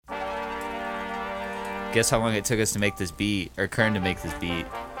Guess how long it took us to make this beat, or Kern to make this beat?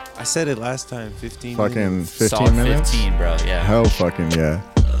 I said it last time, 15 Fucking minutes. 15 Solid minutes? 15, bro. Yeah. Hell fucking yeah.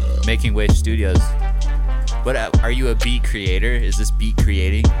 Making Wave Studios. What are you a beat creator? Is this beat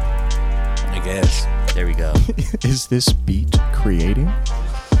creating? I guess. There we go. Is this beat creating?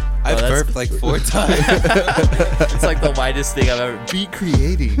 I that's- burped like 4 times. It's like the widest thing I've ever. Beat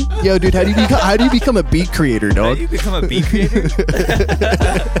creating. Yo, dude, how do you become a beat creator, How dog? do you become a beat creator?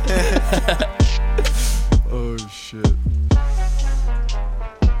 Oh shit.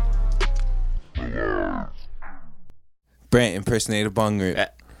 Brent impersonated a bong rip.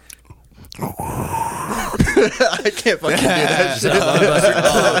 I can't fucking do that shit.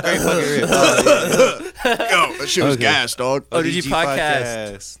 Oh, great fucking rip. Yo, that shit was Okay. gas, dog. Oh, did you ODG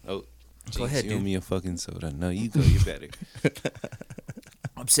podcast? Oh, Go ahead, you owe dude. me a fucking soda. No, you go. You're better.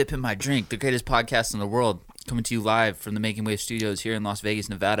 I'm sipping my drink. The greatest podcast in the world. Coming to you live from the Making Wave Studios here in Las Vegas,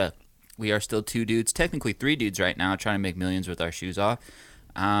 Nevada. We are still 2 dudes, technically 3 dudes right now, trying to make millions with our shoes off.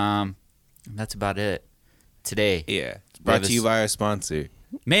 That's about it. Today, Yeah. Brought to you by our sponsor,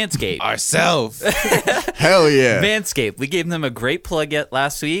 Manscaped. ourselves. Hell yeah. Manscaped. We gave them a great plug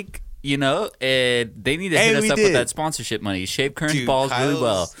last week, you know, and they need to Hey, hit us we up with did. that sponsorship money. Shave Kern's Dude, balls really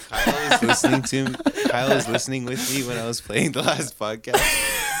well. Kyle was listening to me. Kyle was listening with me when I was playing the last podcast.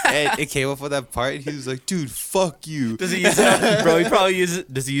 And it came up with that part. He was like, dude, fuck you. Does he use it? Bro, he probably uses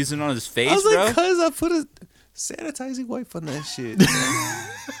it. Does he use it on his face, I was bro? like, cuz I put a sanitizing wipe on that shit.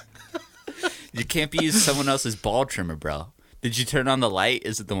 You can't be using someone else's ball trimmer, bro. Did you turn on the light?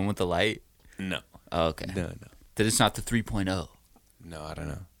 Is it the one with the light? No. Oh, okay. No. Then it's not the 3.0. No, I don't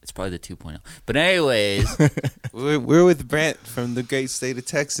know. It's probably the 2.0. But anyways, We're with Brent from the great state of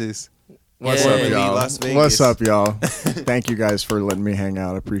Texas. What's Yeah. up, y'all? Las Vegas. What's up, y'all? Thank you guys for letting me hang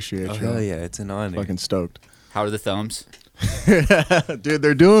out. I appreciate Oh, you. hell yeah. It's an honor. Fucking stoked. how are the thumbs? Dude,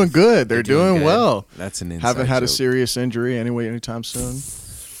 they're doing good. They're doing doing good. well. That's an inside Haven't had a joke. serious injury anytime soon.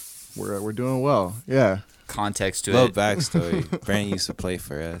 We're doing well. Yeah. Context to Little it. backstory. Brent used to play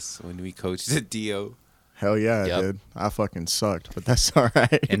for us when we coached the DO. Hell yeah, Yep. I did. I fucking sucked, but that's all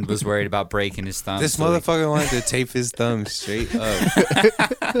right. And was worried about breaking his thumb. This so he- motherfucker wanted to tape his thumb straight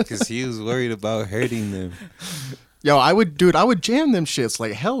up because he was worried about hurting them. Yo, I would jam them shits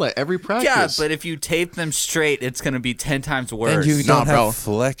like hella every Yeah, practice. but if you tape them straight, it's gonna be 10 times And worse. you Nah, don't bro. have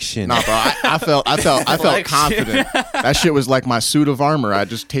flexion. Nah, bro, I felt Flexion. confident. That shit was like my suit of armor. I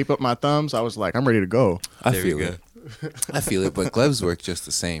just tape up my thumbs. I was like, I'm ready to go. I There we feel go. it. I feel it, but gloves work just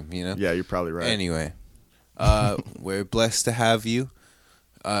the same, you know? Yeah, you're probably right. Anyway, we're blessed to have you.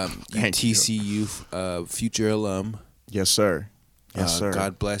 You Thank you. TCU future alum. Yes, sir. Yes, sir.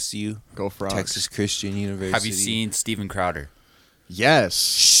 God bless you. Go Frogs. Texas Christian University. Have you seen Steven Crowder? Yes.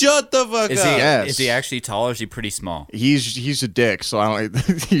 Shut the fuck Is up. he Yes. is he actually tall or is he pretty small? He's a dick, so I don't.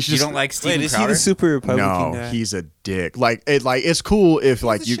 He's just, You don't like Wait, Steven is he Crowder? the super Republican No, guy? he's a dick. Like it's cool if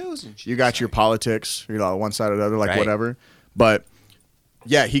like the you shows and shit. you got your politics, you know, one side or the other, like Right. whatever. But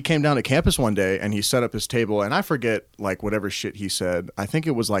yeah, he came down to campus one day and he set up his table, and I forget like whatever shit he said. I think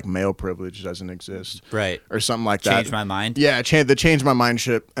it was like male privilege doesn't exist, Right. or something like that. Changed my mind. Yeah, the change my mind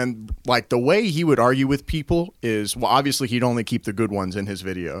shit. And like the way he would argue with people is, well, obviously he'd only keep the good ones in his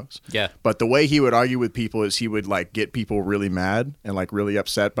videos. Yeah. But the way he would argue with people is he would like get people really mad and like really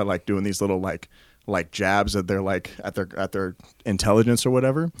upset by like doing these little like jabs at their like at their intelligence or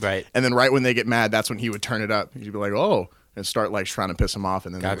whatever. Right. And then right when they get mad, that's when he would turn it up. He'd be like, "Oh," and start like trying to piss them off,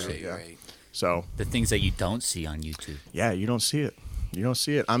 and then they Gotcha. would, yeah. Right. So The things that you don't see on YouTube. yeah, you don't see it. You don't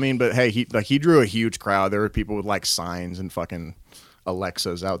see it. I mean, but hey, he drew a huge crowd. There were people with like signs and fucking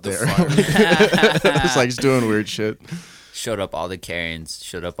Alexas out there. It's like just doing weird shit. Showed up all the Karens,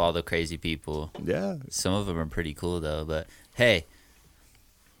 showed up all the crazy people. Yeah. Some of them are pretty cool though, but hey,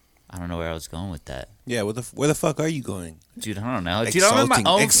 I don't know where I was going with that. Yeah, where the fuck are you going? Dude, I don't know. Dude, I'm in my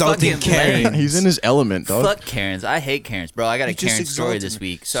own Exalting fucking Karen. lane. He's in his element, dog. Fuck Karens. I hate Karens, bro. I got a You just Karen story exalted this me.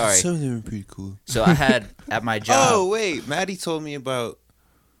 week. Sorry. Some of them are pretty cool. So I had at my job. Oh wait, Maddie told me about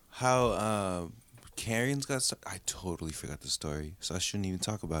how Karen's got stuck. I totally forgot the story, so I shouldn't even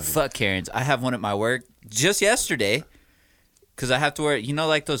talk about it. Fuck Karens. I have one at my work just yesterday because I have to wear, you know,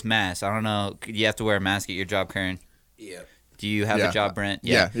 like those masks. I don't know. You have to wear a mask at your job, Karen. Yeah. Do you have Yeah. a job, Brent?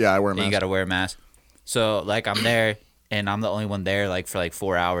 Yeah, I wear a Yeah, mask. you got to wear a mask. So, like, I'm there, and I'm the only one there, like, for, like,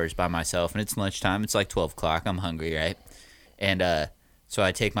 4 hours by myself. And it's lunchtime. It's, like, 12 o'clock. I'm hungry, right? And so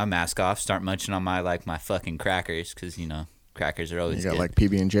I take my mask off, start munching on my fucking crackers because, you know, crackers are always You got good. like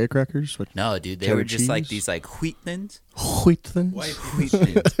PB&J crackers? What? No, dude, they cheddar were just, like, cheese? these, like, wheat thins. Wheat thins? Wheat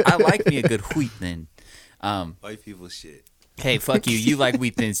thins. I like me a good wheat thin. White people shit. Hey, fuck you. You like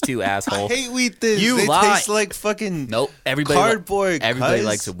wheat thins too, asshole. I hate wheat thins. You they lie. taste like fucking Nope. Everybody cardboard. Everybody cuz.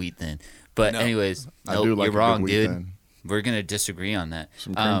 likes a wheat thin. But No. anyways, I nope, do like you're a wrong, good dude. weekend. We're gonna disagree on that.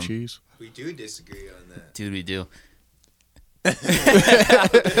 Some cream cheese. We do disagree on that. Dude, we do.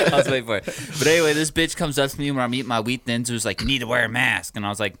 I was waiting for it. But anyway, this bitch comes up to me when I'm eating my wheat thins and was like, you need to wear a mask. And I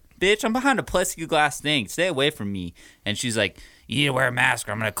was like, bitch, I'm behind a plexiglass thing. Stay away from me. And she's like, you need to wear a mask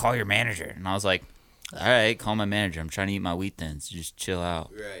or I'm going to call your manager. And I was like, all right, call my manager. I'm trying to eat my wheat thins. Just chill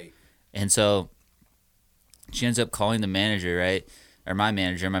out. Right. And so she ends up calling the manager, right? Or my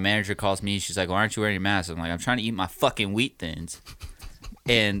manager. My manager calls me. She's like, why aren't you wearing your mask? I'm like, I'm trying to eat my fucking wheat thins.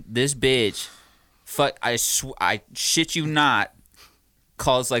 And this bitch, I shit you not,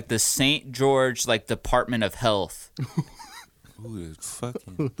 calls like the St. George like Department of Health Ooh,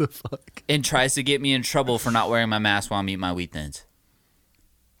 fucking. What the fuck? and tries to get me in trouble for not wearing my mask while I'm eating my wheat thins.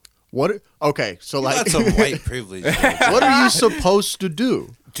 What? Okay, so like, That's some white privilege. Dude. what are you supposed to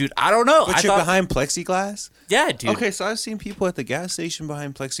do? Dude, I don't know. But I you're thought, behind plexiglass? yeah, dude. Okay, so I've seen people at the gas station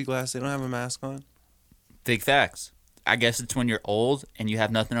behind plexiglass. They don't have a mask on. Big facts. I guess it's when you're old and you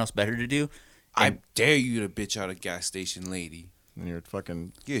have nothing else better to do. I dare you to bitch out a gas station lady. And your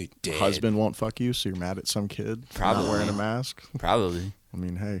fucking You're dead. husband won't fuck you, so you're mad at some kid for Probably. not wearing a mask. Probably. I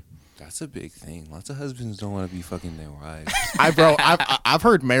mean, hey, That's a big thing. Lots of husbands don't want to be fucking their wives. I've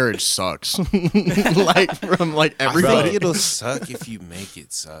heard marriage sucks, like from like I everybody. think it'll suck if you make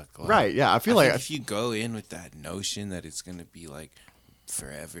it suck. Like, Right? Yeah, I feel think like if you go in with that notion that it's gonna be like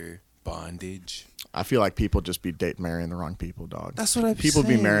forever bondage. I feel like people just be marrying the wrong people, dog. That's what I. People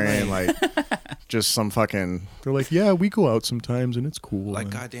be marrying like just some fucking. They're like, yeah, we go out sometimes and it's cool. Like,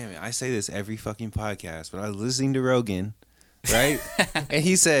 and- goddamn it, I say this every fucking podcast, but I was listening to Rogan, right? And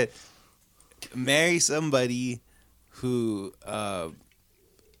he said, marry somebody who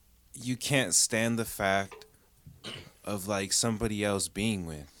you can't stand the fact of like somebody else being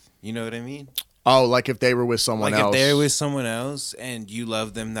with. You know what I mean? Oh, like if they were with someone Like else. if they're with someone else and you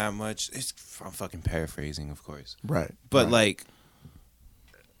love them that much, I'm fucking paraphrasing, of course. Right. But right. like,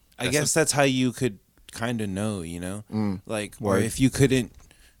 I guess that's how you could kind of know, you know, like, or Word. if you couldn't,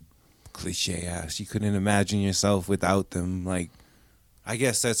 cliche ass, you couldn't imagine yourself without them. Like, I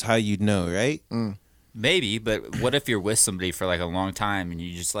guess that's how you'd know, right? Maybe, but what if you're with somebody for like a long time and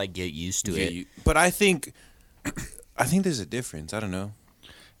you just like get used to it? But I think there's a difference. I don't know.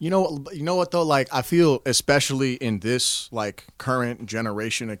 You know what though? Like I feel, especially in this like current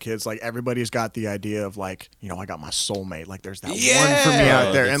generation of kids, like everybody's got the idea of like, you know, I got my soulmate. Like there's that one for me Yeah.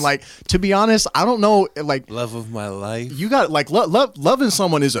 out there, and like to be honest, I don't know. Like Love of my life. you got like loving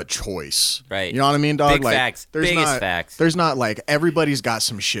someone is a choice, Right. You know what I mean, dog? Big like, facts. There's Biggest not, facts. There's not like everybody's got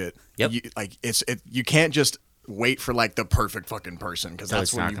some shit. Yep. Like you can't just wait for like the perfect fucking person because No,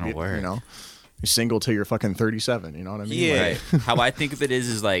 that's it's when not you gonna get, work. you know. You're single till you're fucking 37. You know what I mean? Yeah. Like, Right. How I think of it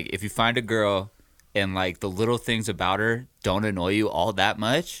is like if you find a girl and like the little things about her don't annoy you all that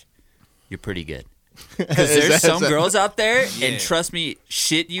much, you're pretty good. Because there's some girls out there, Yeah. and trust me,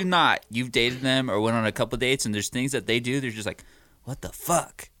 shit you not, you've dated them or went on a couple dates, and there's things that they do, they're just like, what the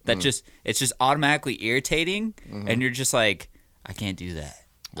fuck? That it's just automatically irritating, and you're just like, I can't do that.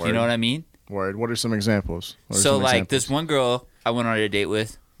 You Word. know what I mean? Word. What are some examples? What are So some like examples? this one girl I went on a date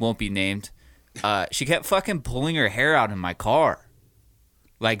with, won't be named. She kept fucking pulling her hair out in my car,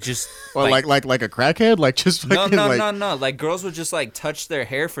 like just Well, like a crackhead, like just no fucking like, no. Like girls would just like touch their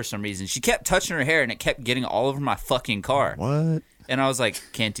hair for some reason. She kept touching her hair and it kept getting all over my fucking car. What? And I was like,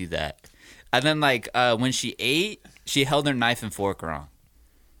 can't do that. And then like when she ate, she held her knife and fork wrong.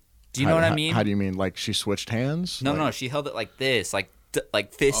 Do you know what I mean? How do you mean? Like she switched hands? No, Like- no, she held it like this, like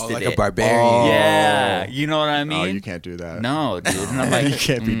fisted like it. a barbarian. Oh. Yeah, you know what I mean? Oh, you can't do that. No, dude. And I'm like, you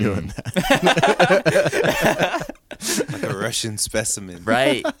can't be doing that. Like a Russian specimen.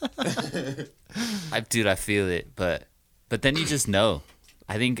 right. Dude, I feel it, but then you just know.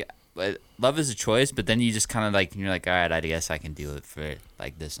 I think love is a choice, but then you just kind of like you're like, all right, I guess I can do it for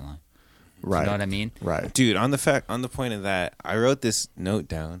like this long. Right. You know what I mean? Right. Dude, on the point of that, I wrote this note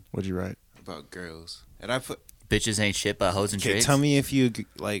down What'd you write? about girls. And I put, Bitches ain't shit but hoes and okay, trades. tell me if you,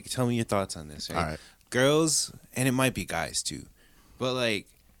 like, tell me your thoughts on this, right? All right. Girls, and it might be guys too, but like,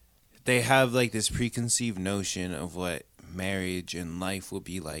 they have like this preconceived notion of what marriage and life will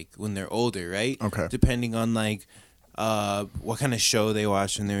be like when they're older, right? Okay. Depending on like, what kind of show they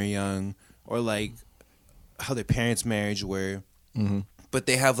watched when they were young, or like, how their parents' marriage were. Mm-hmm. But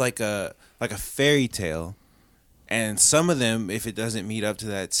they have like a fairy tale, and some of them, if it doesn't meet up to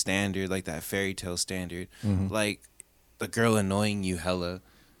that standard, like that fairy tale standard, like the girl annoying you hella,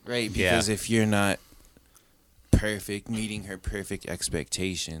 right? Because if you're not perfect, meeting her perfect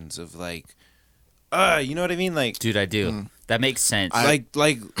expectations of like you know what I mean? Like, Dude, I do. That makes sense. like,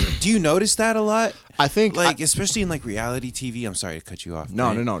 do you notice that a lot? I think Like, especially in like reality TV. I'm sorry to cut you off.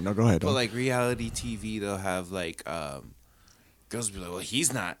 no, man. no, go ahead. But like reality TV, they'll have like girls be like, well,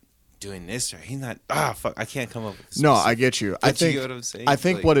 he's not doing this or he's not. Fuck, I can't come up with. No, I get you. I But you think get what I'm saying? I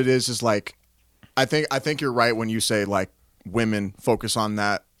think Like- what it is like, I think you're right when you say like women focus on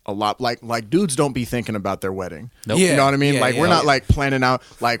that a lot. Like dudes don't be thinking about their wedding. Nope. You know what I mean? Yeah, Like yeah, we're not yeah. like planning out.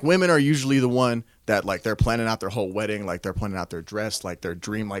 Like women are usually the one that like they're planning out their whole wedding. Like they're planning out their dress, like their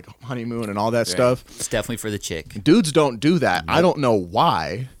dream like honeymoon and all that stuff. It's definitely for the chick. Dudes don't do that. I don't know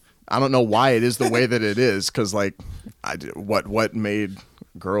why. I don't know why it is the way that it is. Because like, what made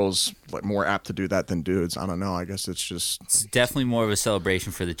girls like more apt to do that than dudes? I don't know. I guess it's just It's definitely more of a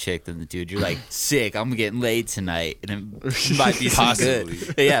celebration for the chick than the dude. You're like, sick, I'm getting laid tonight. And it might be some Possibly.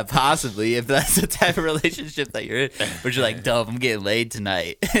 good. Yeah, possibly. If that's the type of relationship that you're in. But you're like, dumb, I'm getting laid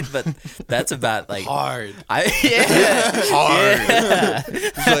tonight. But that's about like. hard. Yeah. Hard. Yeah.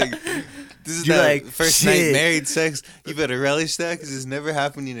 It's like, this is You're that like, first night shit. married sex. You better relish that because it's never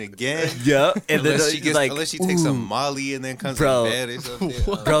happening again. Yup. And then Unless she gets, like, unless she takes some Molly and then comes Bro. to bed or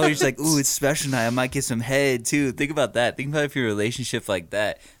something. bro, you're just like, ooh, it's special night. I might get some head too. Think about that. Think about if your relationship like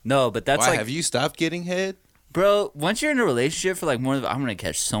that. No, but that's Why like, have you stopped getting head? bro. Once you're in a relationship for like more than, I'm gonna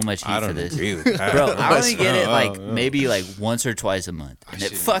catch so much heat for this. agree with that. Bro, I only get it like Oh, maybe like once or twice a month, and it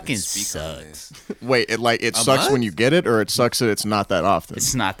shouldn't fucking even speak on sucks. this. wait. It sucks month? when you get it, or it sucks that it's not that often.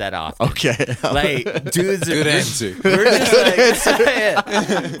 It's not that often. Okay. Like dudes, Good are, answer. we're just like,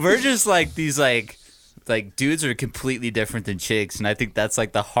 yeah. We're just like these like dudes are completely different than chicks, and I think that's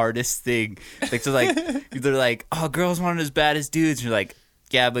like the hardest thing. Like so like they're like, oh, girls want it as bad as dudes. And you're like,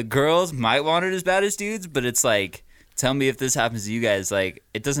 yeah, but girls might want it as bad as dudes, but it's like. Tell me if this happens to you guys. Like,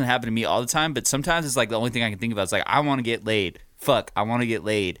 it doesn't happen to me all the time, but sometimes it's like the only thing I can think about is like, I want to get laid. Fuck, I want to get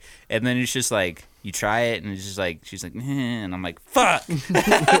laid. And then it's just like, you try it, and it's just like, she's like, and I'm like, fuck.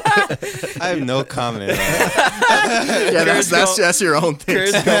 I have no comment on that. yeah, Kurt's that's your own thing.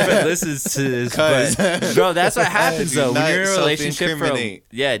 Kurt's girlfriend listens to this, but bro, that's what happens Do though. When not you're in a relationship for self-incriminate.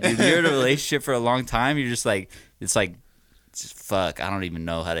 yeah, dude, you're in a relationship for a long time. You're just like, it's like, just fuck. I don't even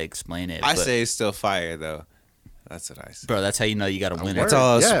know how to explain it. I but, say it's still fire, though. That's what I say. bro, that's how you know you got a winner. That's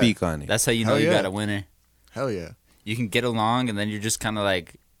all I'll Yeah. speak on it. That's how you know Hell you yeah. got a winner. Hell yeah. You can get along, and then you're just kind of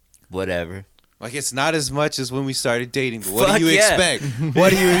like, whatever. Like, it's not as much as when we started dating. But what Fuck do you yeah. expect? What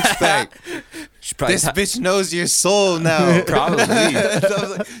do you expect? She probably This bitch knows your soul now. Probably. I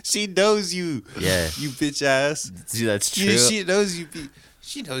was like, she knows you. Yeah. You bitch ass. Dude, that's true. She knows you.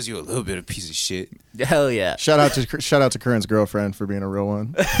 She knows you a little bit of piece of shit. Hell yeah. Shout out to Curran's girlfriend for being a real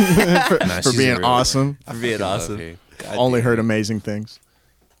one. for she's a being real awesome. For being Fucking love awesome. her. God Only damn heard it. amazing things.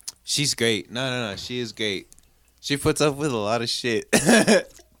 She's great. No. She is great. She puts up with a lot of shit.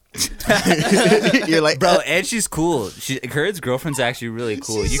 You're like, Bro, and she's cool. Kurt's girlfriend's actually really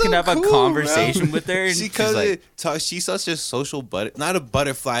cool. She's You can so have a cool, conversation bro. with her, and She she's comes like, she's such a social not a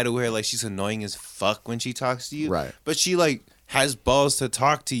butterfly to where like she's annoying as fuck when she talks to you. Right. But she like has balls to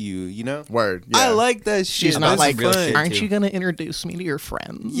talk to you, you know? word. I yeah. like that shit. She's not That's like, real fun. shit. aren't you going to introduce me to your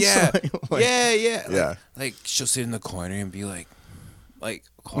friends? Yeah. Like, yeah. Yeah. Like she'll sit in the corner and be like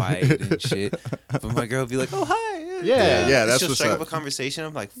quiet and shit. But my girl will be like, oh hi. Yeah, that's she'll what's strike up. up a conversation.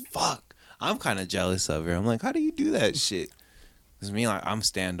 I'm like, fuck. I'm kind of jealous of her. I'm like, how do you do that shit? Because me, like, I'm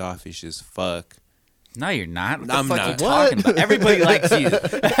standoffish as fuck. no, you're not. What the I'm fuck not. you talking about? Everybody likes you.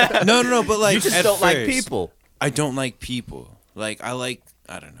 No, but like You just at don't like first, people. I don't like people. Like I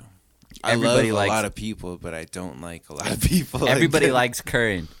don't know. Everybody I love likes- a lot of people, but I don't like a lot of people. like Everybody that. likes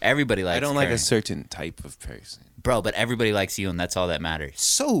Curran. Everybody likes I don't like Curran. a certain type of person. Bro, but everybody likes you, and that's all that matters.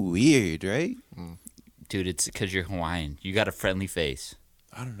 So weird, right? Dude, it's because you're Hawaiian. You got a friendly face.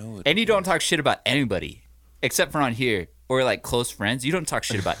 I don't know. And you don't talk shit about anybody. Except for on here. Or like close friends. You don't talk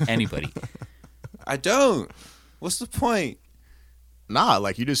shit about anybody. I don't. What's the point? Nah,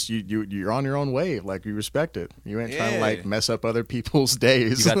 like you just you're on your own wave. Like you respect it. You ain't trying to Yeah. like mess up other people's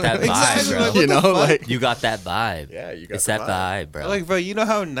days. You got that vibe, Exactly, bro. like, you what the know, fuck? like You got that vibe. Yeah, you got It's the that vibe, bro. Like, bro, you know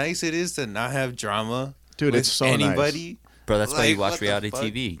how nice it is to not have drama, Dude, with it's so nice. anybody. Bro, that's why you like, watch what the reality fuck?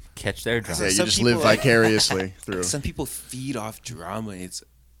 TV. Catch their drama. yeah, you Some just people, live like- vicariously through. Some people feed off drama. It's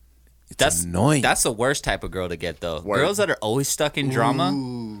That's annoying. That's the worst type of girl to get, though. Word. Girls that are always stuck in drama.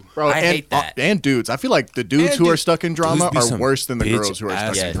 Ooh. Bro, I and, hate that. And dudes. I feel like the dudes And who are dudes- stuck in drama Dudes be are some worse than the bitch girls who are stuck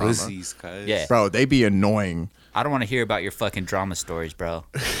ass in drama. pussies, cuz. Yeah. Bro, they be annoying. I don't want to hear about your fucking drama stories, bro.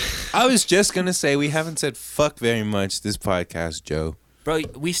 I was just gonna say we haven't said fuck very much this podcast, Joe. Bro,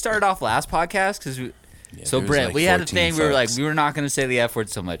 we started off last podcast because Yeah, So there was Brent, like we had a 14 thing. We were like, fucks. we were not gonna say the F word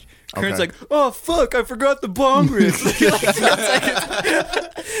so much. Kern's Okay. like, oh fuck, I forgot the bong rip. Like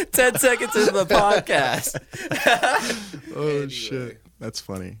 10 seconds into the podcast. Oh shit, that's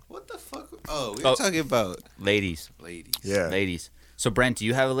funny. What the fuck? Oh, we were talking about Ladies. ladies. Yeah. Ladies. So Brent, do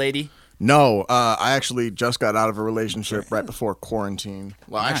you have a lady? No, I actually just got out of a relationship right before quarantine.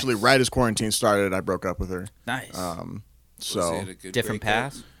 Well, Nice. actually, right as quarantine started, I broke up with her. Nice. So Was it a good Different breakup?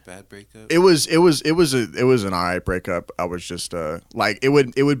 paths? Bad breakup? it was an alright breakup. I was just like it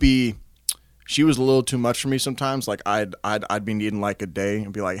would be. She was a little too much for me sometimes. Like I'd be needing like a day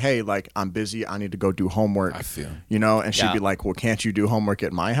and be like, hey, like I'm busy. I need to go do homework. I feel. You know, and she'd Yeah. be like, well, can't you do homework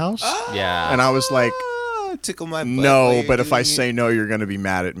at my house? yeah. And I was like, Tickle my butt. no, while you're but if I doing say no, you're gonna be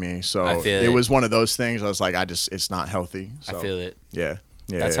mad at me. So I feel it it. was one of those things. I was like, it's not healthy. So, I feel it. Yeah.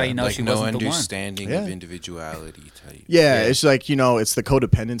 Yeah. That's how you know like she no wasn't the one. understanding Yeah. of individuality type. Yeah, Yeah. it's like, it's the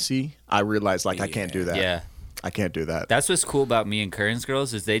codependency. I realized like I can't do that. Yeah. I can't do that. That's what's cool about me and Kern's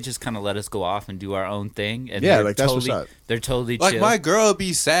girls is they just kind of let us go off and do our own thing. And Yeah, they're like, that's what's totally, up. They're totally Like chill. my girl will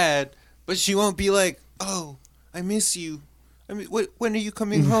be sad, but she won't be like, "Oh, I miss you. I mean, when are you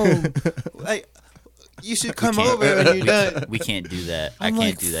coming home? Like, you should come can't- over when you're done." we can't do that. I I'm can't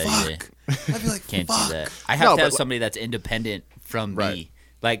like, do that either. Fuck. I'd be like, Can't fuck. do that. I have No, to have but- somebody that's independent from Right. me.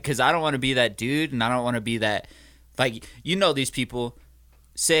 Like, because I don't want to be that dude, and I don't want to be that. Like, these people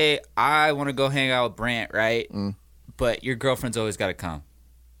say, I want to go hang out with Brant, right? But your girlfriend's always got to come.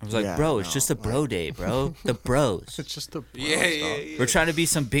 I was like, Yeah, bro, it's no, just a bro date, bro. The bros. It's just the Yeah. We're trying to be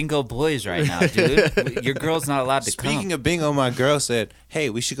some bingo boys right now, dude. Your girl's not allowed to Speaking come. of bingo, my girl said, "Hey,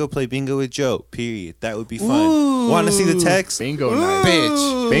 we should go play bingo with Joe. Period. That would be fun. Want to see the text? bingo night.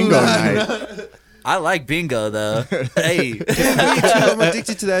 Bitch. Bingo night. I like bingo, though. Hey. Me too. I'm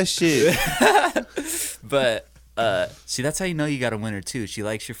addicted to that shit. But, see, that's how you know you got a winner, too. She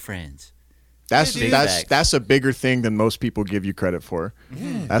likes your friends. That's Big that's facts. that's a bigger thing than most people give you credit for.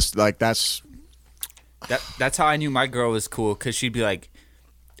 That's That's how I knew my girl was cool, because she'd be like,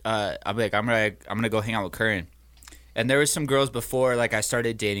 I'm gonna go hang out with Curran. And there was some girls before, like, I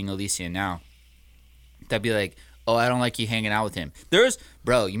started dating Alicia now, that'd be like, oh, I don't like you hanging out with him.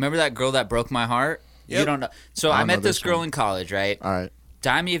 Bro, you remember that girl that broke my heart? You Yep. don't know. So I don't know met this this girl one. in college, right? all right.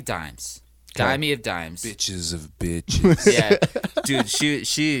 Dimey of dimes. Dimey of dimes. Bitches of bitches. Yeah, dude,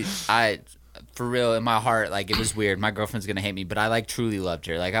 for real, in my heart, like, it was weird. My girlfriend's gonna hate me, but I, like, truly loved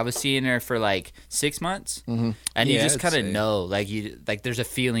her. Like, I was seeing her for like 6 months, and you Yeah, just I'd kind of say. know, like, there's a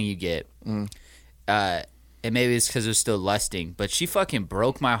feeling you get. And maybe it's because it was still lusting, but she fucking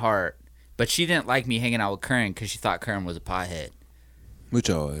broke my heart. But she didn't like me hanging out with Curran because she thought Curran was a pothead. Which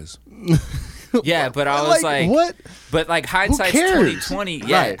always. Yeah, but I was like, what? But like hindsight's cares? 2020.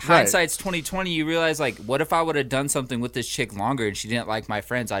 Yeah, Right. hindsight's 2020. You realize, like, what if I would have done something with this chick longer and she didn't like my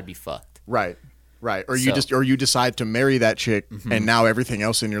friends? I'd be fucked. Right. Or So- you decide to marry that chick and now everything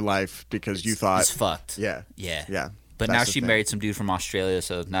else in your life because you thought It's fucked. yeah. Yeah. Yeah. But That's now the she thing. married some dude from Australia,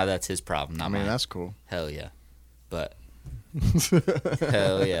 so now that's his problem, not I mean, mine. that's cool. Hell yeah. But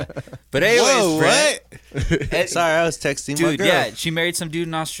hell yeah. But anyways, Whoa, Brent, what? Sorry, I was texting my dude, girl. yeah, she married some dude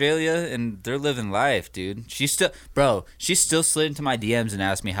in Australia, and they're living life, dude. She still slid into my DMs and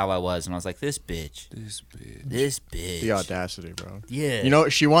asked me how I was, and I was like, this bitch. This bitch. The audacity, bro. Yeah. You know,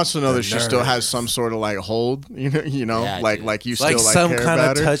 she wants to know The that she still nerve. has some sort of like hold. You know, Yeah, like dude. like you Like still like some care kind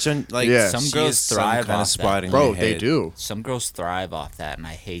about of her. touch on, like, Yeah. Some she girls is some thrive kind off of spot that. in Bro, your they head. do. Some girls thrive off that, and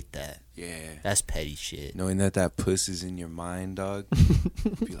I hate that. Yeah. That's petty shit. Knowing that puss is in your mind, dog.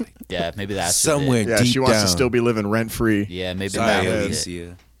 Be like, Yeah, maybe that's somewhere It. Yeah, deep she wants down. to still be living rent free. Yeah, maybe Sorry, that was it.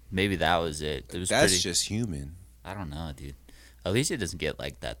 Alicia. Maybe that was it. It was That's pretty. just human. I don't know, dude. Alicia doesn't get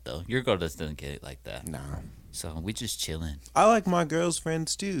like that though. Your girl doesn't get it like that. Nah. So we just chilling. I like my girl's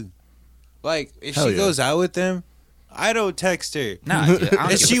friends too. Like, if Hell she yeah. goes out with them, I don't text her. Nah, dude, I don't And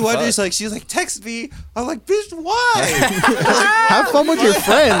give she a wonders, fuck. like, she's like, text me. I'm like, bitch, why? Have fun with your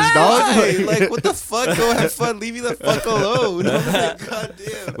friends, dog. Why? Like, what the fuck? Go have fun. Leave me the fuck alone. I'm like, God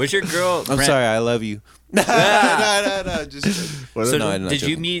damn. Was your girl? I'm Brent- sorry. I love you. No. Just. What So is- No, I'm not did you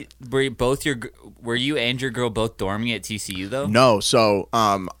joking. meet? Were you and your girl both dorming at TCU though? No, so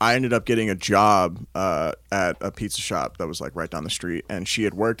I ended up getting a job at a pizza shop that was like right down the street, and she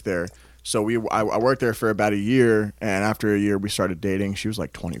had worked there. So I worked there for about a year, and after a year we started dating. She was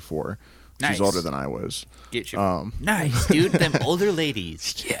like 24. Nice. She's older than I was. Get your nice, dude. Them older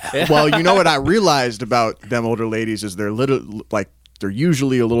ladies. Yeah. Well, you know what I realized about them older ladies is they're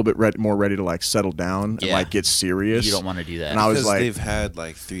usually a little bit more ready to like settle down and Yeah. like get serious. You don't want to do that. And I was Because like, they've had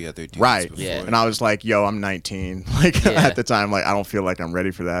like 3 other dudes right. before. Yeah. And I was like, yo, I'm 19. Like Yeah. at the time, like I don't feel like I'm ready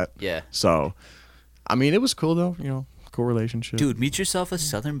for that. Yeah. So, I mean, it was cool though. Cool relationship. Dude, meet yourself a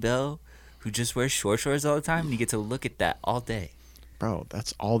Southern Belle who just wears short shorts all the time, and you get to look at that all day. Bro,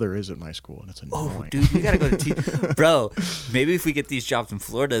 that's all there is at my school, and it's annoying. Oh, dude, we gotta go to Bro, maybe if we get these jobs in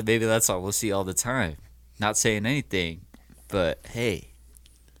Florida, maybe that's all we'll see all the time. Not saying anything, but hey.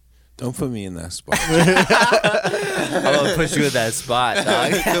 Don't put me in that spot. I'm gonna put you in that spot,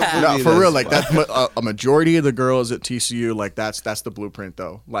 dog. No, for real, like that. A majority of the girls at TCU, like that's the blueprint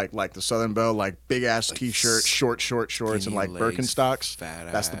though. Like the Southern Belle, like big ass t-shirt, short shorts, and like legs, Birkenstocks.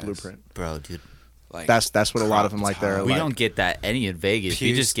 fat That's the ass. blueprint. Bro, dude. Like That's what a lot of them like. They're We like, don't get that any in Vegas. We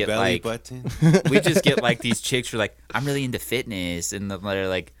pierced just get belly like button. we just get like these chicks who are like, I'm really into fitness, and they're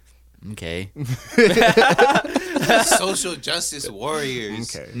like, okay, Social justice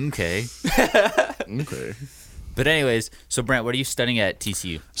warriors. okay. okay. But anyways, so Brent, what are you studying at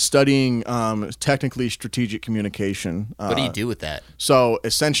TCU? Studying technically strategic communication. What do you do with that? So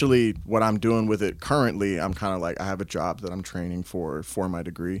essentially, what I'm doing with it currently, I'm kind of like I have a job that I'm training for my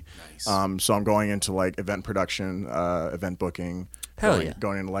degree. Nice. So I'm going into like event production, event booking. Hell yeah.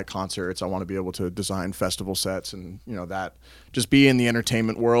 Going into like concerts. I want to be able to design festival sets and that just be in the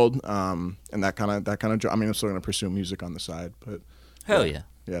entertainment world. And that kind of job. I mean, I'm still going to pursue music on the side, but Hell yeah.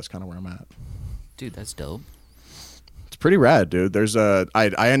 yeah, it's kind of where I'm at. Dude, that's dope. It's pretty rad, dude. There's I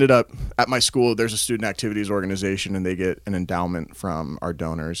ended up at my school. There's a student activities organization, and they get an endowment from our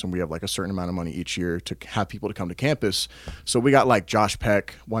donors, and we have like a certain amount of money each year to have people to come to campus. So we got like Josh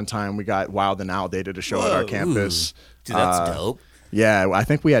Peck one time. We got Wild and Out. They did a show at our campus. Dude, that's dope. Yeah, I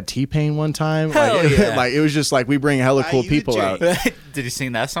think we had T-Pain one time. Hell like, yeah. Like it was just like we bring hella cool people out. Did he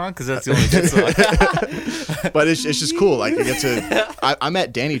sing that song? Because that's the only good song. But it's just cool. Like you get to. I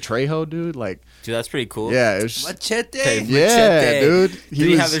met Danny Trejo, dude. Like, Dude, that's pretty cool. yeah, it was just, Machete. yeah, Machete. dude. Did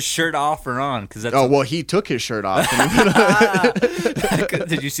he have his shirt off or on? Because that's Oh well, he took his shirt off.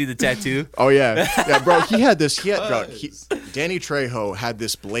 Did you see the tattoo? Oh yeah, bro. He had this. Danny Trejo had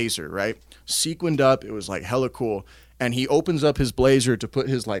this blazer, right? Sequined up. It was like hella cool. And he opens up his blazer to put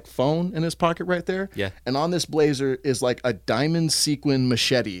his like phone in his pocket right there. Yeah. And on this blazer is like a diamond sequin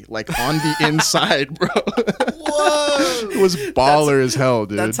machete, like on the inside, bro. Whoa. It was baller as hell,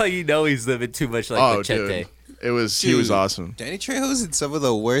 dude. That's how you know he's living too much like Machete. dude. It was. He was Dude, awesome. Danny Trejo's in some of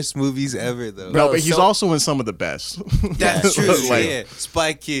the worst movies ever, though. Bro, but he's so- also in some of the best. That's true. Like- Yeah,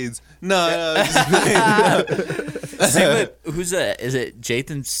 Spy Kids. No. Same with who's that? Is it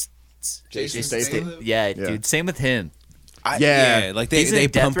Jason? Jason Statham? Yeah, dude. Same with him. Yeah. like He's they in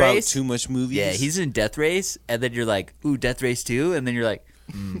Death pump Race? out too much movies. Yeah, he's in Death Race, and then you're like, ooh, Death Race 2, and then you're like,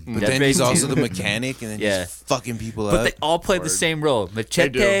 But Death then Race he's also 2. the mechanic, and then Yeah. he's fucking people But up. they all play the same role.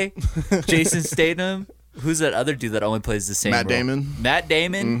 Machete, Jason Statham. Who's that other dude that only plays the same Matt role? Damon. Matt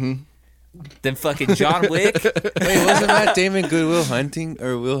Damon. Then fucking John Wick. Wait, wasn't Matt Damon good Will Hunting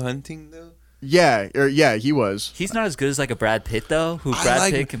though? Yeah, he was. He's not as good as like a Brad Pitt though, who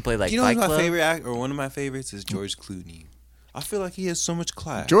Brad Pitt can play like You know, Fight who's my Club. favorite actor, or one of my favorites is George Clooney. I feel like he has so much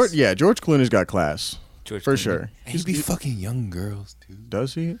class. George Clooney's got class. George For Clooney. sure. And he be fucking young girls too.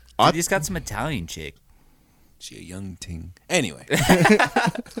 Does he? Dude, he's got some Italian chick. She a young ting. Anyway,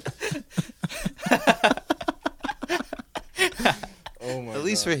 Oh my at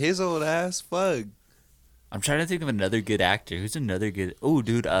least for his old ass, fuck. I'm trying to think of another good actor. Who's another good? Oh,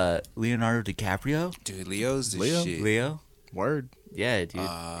 dude, Leonardo DiCaprio. Dude, Leo's the Leo? shit. Leo. Word. Yeah, dude.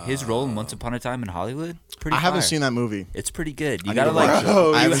 His role in Once Upon a Time in Hollywood. Pretty. I haven't fire. seen that movie. It's pretty good. You I gotta need to watch like. it.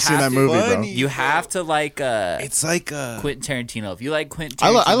 Bro, I you haven't seen have that to- movie, bro. funny. You have to like It's like a. Quentin Tarantino. If you like Quentin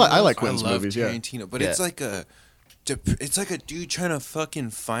I Tarantino, like I Quentin's love movies. Yeah. Tarantino, but Yeah. it's like a dude trying to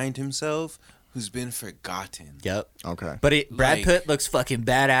fucking find himself who's been forgotten. Yep. Okay. But Brad Like- Pitt looks fucking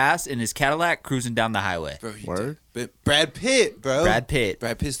badass in his Cadillac cruising down the highway. Bro, he Word? But Brad Pitt, bro. Brad Pitt.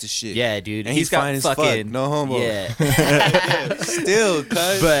 Brad Pitt's the shit. Yeah, dude. And he's got fine as fuck. fucking No homo. Yeah. Still,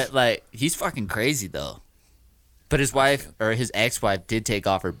 cuz. But like he's fucking crazy though. But his wife or his ex-wife did take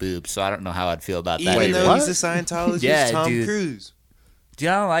off her boobs, so I don't know how I'd feel about that. even Wait, though what? he's a Scientologist, Yeah, Tom dude. Cruise. Dude,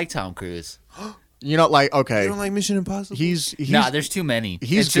 I don't like Tom Cruise. You know, like okay, You don't like Mission Impossible? he's Nah, there's too many.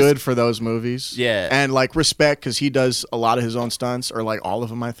 he's It's good just- for those movies. Yeah. And like respect because he does a lot of his own stunts or like all of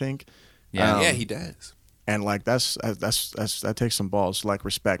them, I think. Yeah. yeah, he does. And like that takes some balls, like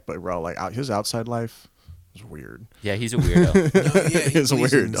respect. But bro, like his outside life is weird. Yeah, he's a weirdo. No, yeah, he It's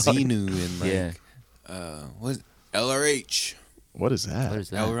plays weird, in dog. Xenu and like Yeah. what LRH. What is that? What is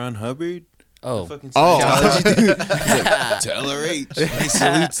that? L. Ron Hubbard. Oh. Fucking Oh. Scientology dude. To LRH. He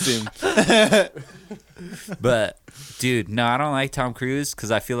salutes him. But dude, no, I don't like Tom Cruise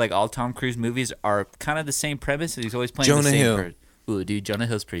because I feel like all Tom Cruise movies are kind of the same premise. And he's always playing Jonah the same Hill. person. Ooh, dude, Jonah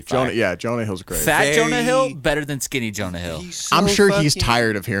Hill's pretty fire. Jonah Hill's great. Fat Very- Jonah Hill better than skinny Jonah Hill. He's so I'm sure he's fucking-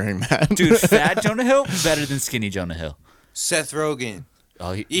 tired of hearing that. Dude, fat Jonah Hill better than skinny Jonah Hill. Seth Rogen.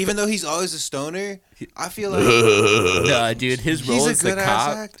 Oh, Even though he's always a stoner, I feel like no, dude, his role he's as a the good ass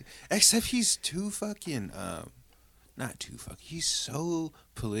cop. actor. Except he's too fucking not too fucking. He's so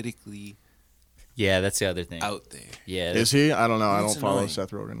politically Yeah, that's the other thing. out there. Yeah, Is he? I don't know. I It's don't follow annoying.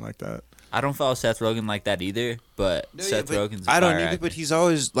 Seth Rogen like that. I don't follow Seth Rogen like that either. But No, Seth yeah, but Rogen's. A I don't fire either, actor. but he's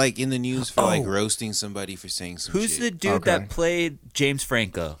always like in the news for like Oh. roasting somebody for saying some Who's the shit. dude Okay. that played James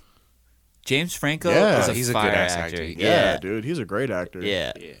Franco? James Franco Yeah. is a He's a fire good-ass actor. actor. Yeah, dude, he's a great actor.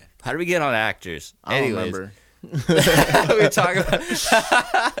 Yeah. Yeah. How do we get on actors? I don't Anyways, remember. we were talking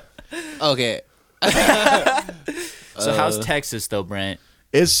about. Okay. So how's Texas though, Brent?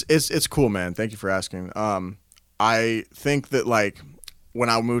 It's cool, man. Thank you for asking. I think that like when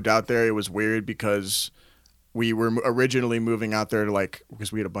I moved out there, it was weird because we were originally moving out there to like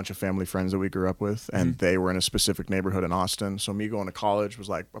because we had a bunch of family friends that we grew up with, and they were in a specific neighborhood in Austin. So me going to college was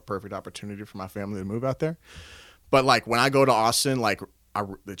like a perfect opportunity for my family to move out there. But like when I go to Austin, like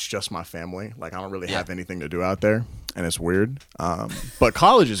it's just my family. Like I don't really have anything to do out there, and it's weird. But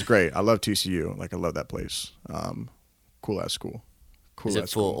college is great. I love TCU. Like I love that place. Cool ass school. Cool Is it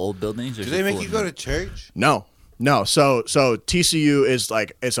ass full school. old buildings? Or Do is they it make full you of go new- to church? No. So TCU is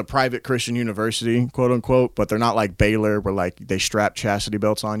like it's a private Christian university, quote unquote, but they're not like Baylor where like they strap chastity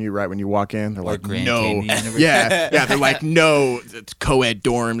belts on you right when you walk in. They're Or like Grand no, Canyon University? yeah, they're like no it's co-ed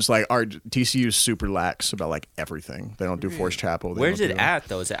dorms. Like our TCU is super lax about like everything. They don't do forced chapel. They Where's don't it do- at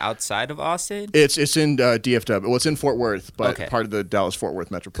though? Is it outside of Austin? It's in DFW. Well, it's in Fort Worth, but Okay. part of the Dallas Fort Worth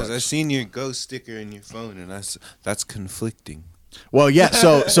Because I Metroplex. seen your ghost sticker in your phone, and that's conflicting. Well, yeah.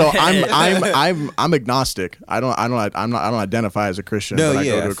 So I'm agnostic. I don't identify as a Christian. No, but I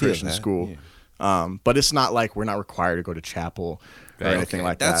yeah, go to I a feel Christian that, school. yeah. But it's not like we're not required to go to chapel or Right. anything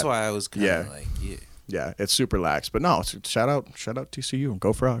like that. That's why I was kind Yeah. of like, yeah. Yeah, it's super lax. But no, shout out TCU.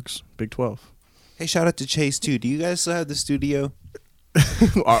 Go Frogs. Big 12. Hey, shout out to Chase too. Do you guys still have the studio?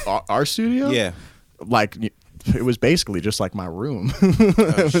 our studio? Yeah. Like it was basically just like my room.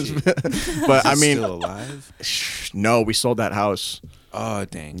 Oh, shit. But I mean, Still alive? no, we sold that house. Oh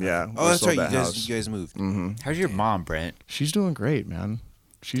dang. Yeah, we Oh, that's sold right. that You house. guys moved. How's your mom, Brent? She's doing great, man.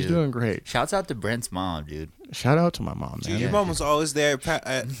 She's Dude. doing great. Shouts out to Brent's mom, dude. Shout out to my mom, man. Dude, your mom was always there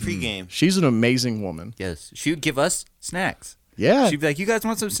at pregame. She's an amazing woman. Yes, she would give us snacks. Yeah. She'd be like, "You guys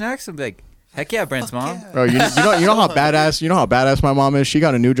want some snacks?" I'd be like, "Heck yeah, Brent's mom." yeah. Bro, you know how badass my mom is. She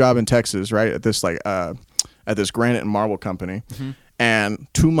got a new job in Texas, right? At this at this granite and marble company, and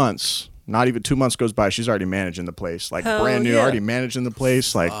 2 months, not even 2 months goes by, she's already managing the place, like Hell brand new, yeah. already managing the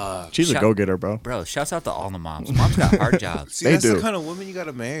place. Like she's a shout- go getter, bro. Bro, shouts out to all the moms. Moms got hard jobs. See, They that's do. the kind of woman you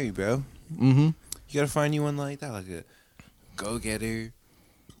gotta marry, bro. Mm-hmm. You gotta find you one like that, like a go-getter,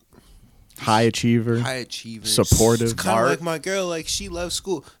 High achiever. high achiever, Supportive. It's kind of Art. like my girl. Like she loves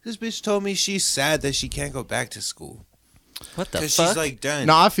school. This bitch told me she's sad that she can't go back to school What the because fuck? she's like done.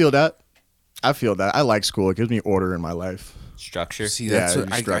 No, I feel that. I like school. It gives me order in my life. Structure. See, that's Yeah,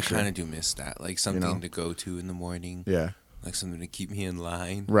 what I structure. kind of do miss that. Like something know? to go to in the morning. Yeah. Like something to keep me in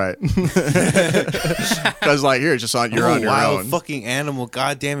line. Right. Because like you're just on you're I'm on a your wild own. fucking animal.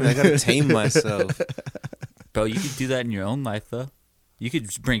 God damn it! I gotta tame myself. Bro, you could do that in your own life, though. You could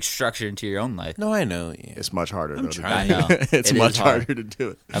bring structure into your own life. No, I know. Yeah. It's much harder. I'm though, to do trying. I know. it. It's It is much hard. harder to do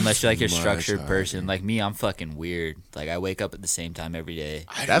it. Unless you're like a Much structured harder. person. Like me, I'm fucking weird. Like I wake up at the same time every day.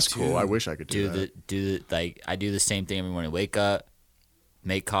 That's cool. I wish I could do that. I do the same thing every morning. Wake up,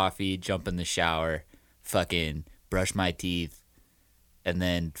 make coffee, jump in the shower, fucking brush my teeth, and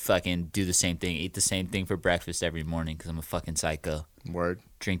then fucking do the same thing. Eat the same thing for breakfast every morning because I'm a fucking psycho. Word.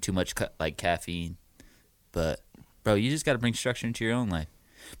 Drink too much caffeine. But bro, you just got to bring structure into your own life.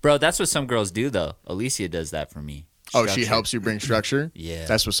 Bro, that's what some girls do though. Alicia does that for me. Oh, she Structure. helps you bring structure? Yeah.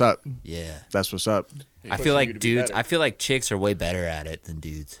 That's what's up. Yeah. That's what's up. I feel like dudes. I feel like chicks are way better at it than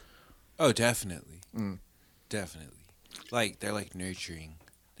dudes. Oh, definitely. Definitely. Like they're like nurturing.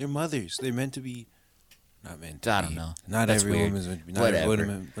 They're mothers. They're meant to be. Not meant to. I be. don't know. Not That's every weird. woman's meant to be.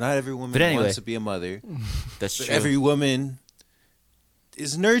 Whatever. Not every woman But anyway. wants to be a mother. That's But true. every woman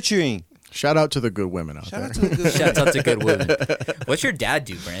is nurturing. Shout out to the good women out Shout there. out to the good. Shouts out to good women. What's your dad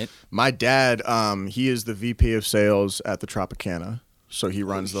do, Brent? My dad, he is the VP of sales at the Tropicana. So he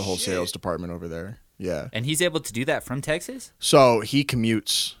runs the whole shit. sales department over there. Yeah. And he's able to do that from Texas? So he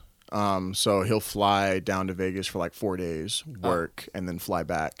commutes. So he'll fly down to Vegas for like 4 days, work, and then fly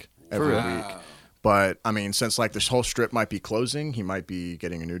back every real? week. But I mean, since like this whole strip might be closing, he might be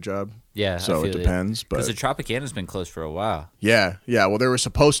getting a new job. Yeah, So it depends. Because But the Tropicana's been closed for a while. yeah. Well, they were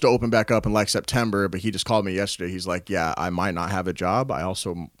supposed to open back up in like September, but he just called me yesterday. He's like, "Yeah, I might not have a job. I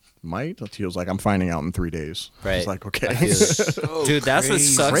also might." He was like, "I'm finding out in 3 days." I Right. was like, "Okay." I feel it. So Dude, that's what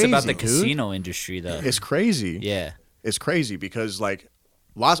crazy. sucks about the Crazy, dude. casino industry, though. It's crazy. Yeah. It's crazy because like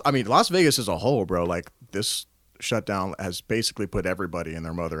Las Vegas as a whole, bro. Like this shutdown has basically put everybody and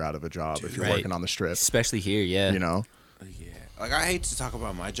their mother out of a job if you're Right. working on the strip. Especially here, yeah. You know. Yeah. Like I hate to talk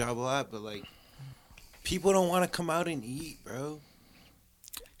about my job a lot, but like people don't want to come out and eat, bro.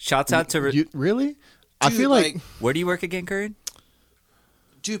 Shouts out to You really? I Dude, feel like where do you work again, Curran?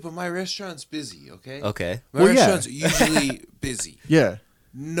 dude, but my restaurant's busy, okay? Okay. My Well, yeah. restaurant's usually busy. yeah,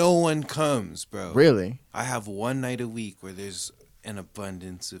 No one comes, bro. really. I have one night a week where there's an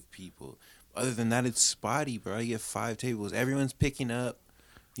abundance of people. Other than that, it's spotty, bro. You get 5 tables. Everyone's picking up.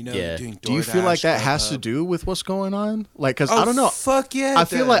 You know, Yeah. doing DoorDash. Do you feel like that has to Grubhub. do with what's going on? Like, cause Oh, I don't know. Fuck yeah. I it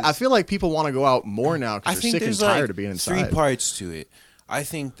feel does. like people want to go out more now I because they're think sick and there's tired like of being 3 inside. parts to it. I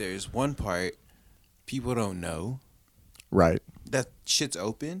think there's one part people don't know Right. that shit's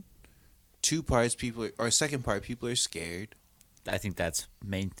open. 2 parts second part people are scared. I think that's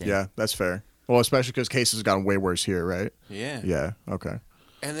main thing. Yeah, that's fair. Well, especially because cases have gotten way worse here, right? Yeah. Yeah. Okay.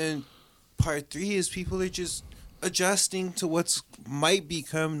 And then part 3 is people are just adjusting to what's might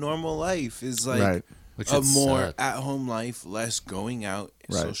become normal life. Is like Right. Which a would more suck. at home life, less going out,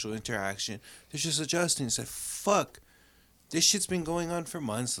 Right. social interaction. They're just adjusting. It's like fuck. This shit's been going on for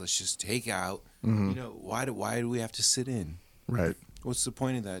months. Let's just take out. Mm-hmm. You know, why do we have to sit in? Right. What's the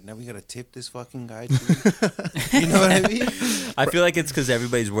point of that? Now we gotta tip this fucking guy too? You know what I mean? I feel like it's because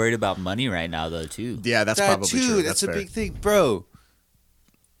everybody's worried about money right now, though, too. Yeah, that's that probably too. true. That's a fair. big thing, bro.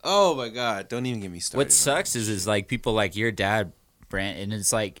 Oh my god! Don't even get me started. What sucks is like people like your dad, Brant, and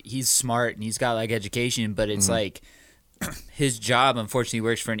it's like he's smart and he's got like education, but it's like his job unfortunately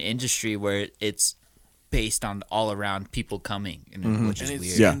works for an industry where it's based on all around people coming, and which is and it's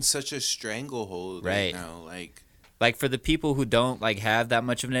weird. Yeah. in such a stranglehold Right. right now. Like for the people who don't like have that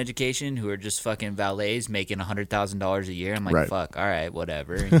much of an education, who are just fucking valets making $100,000 a year, I'm like, Right. fuck, all right,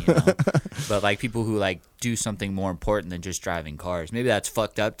 whatever. You know? But like people who like do something more important than just driving cars, maybe that's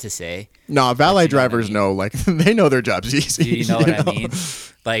fucked up to say. No, valet you know what I drivers mean? know, like they know their job's easy. You know what I mean?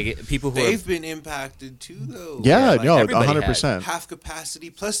 Like people who are They've been impacted too, though. Yeah, Like, no, everybody 100%. half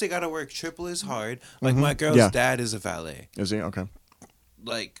capacity. Plus, they gotta work triple as hard. Like my girl's Yeah. dad is a valet. Is he okay?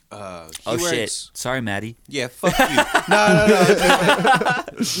 Like, he oh works, shit, sorry, Maddie. Yeah, fuck you. No.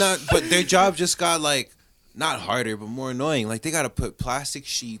 No, but their job just got like not harder, but more annoying. Like they gotta put plastic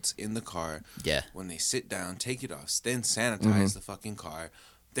sheets in the car. Yeah. When they sit down, take it off, then sanitize the fucking car,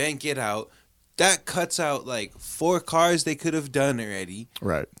 then get out. That cuts out like 4 cars they could have done already.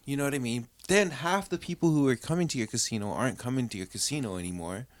 Right. You know what I mean? Then half the people who are coming to your casino aren't coming to your casino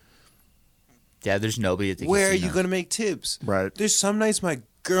anymore. Yeah, there's nobody at the Where are casino. you gonna make tips? Right. There's some nights my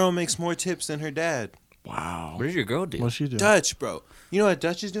girl makes more tips than her dad. Wow. What does your girl do? What's she do? Dutch, bro. You know what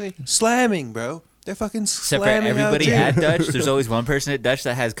Dutch is doing? Slamming, bro. They're fucking Except for slamming everybody out at Dutch, there's always one person at Dutch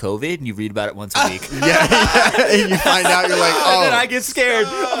that has COVID, and you read about it once a week. Yeah. And you find out, you're like, And then I oh. get scared.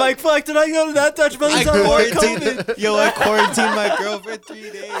 I'm like, fuck, did I go to that Dutch I motherfucker? quarantined. Yo, I quarantined my girl for 3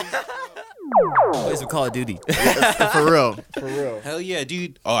 days. Play some Call of Duty. For real. For real. Hell yeah,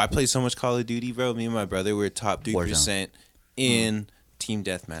 dude. Oh, I played so much Call of Duty, bro. Me and my brother were top 3% in Team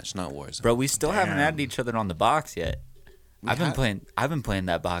Deathmatch, not Warzone. Bro, we still haven't added each other on the box yet. I've have- been playing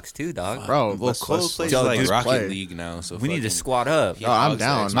that box too, dog. Bro, Well, let's Cole plays Yo, like dude, Rocket play. League now, so we need to fucking- squat up. Yeah. No, I'm Dogs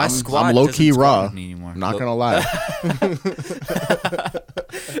down. X. My I'm, squad I'm low key doesn't squat raw. with me anymore. Not Low- gonna lie.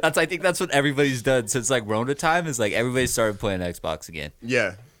 I think that's what everybody's done since like Rona time. Is like everybody started playing Xbox again.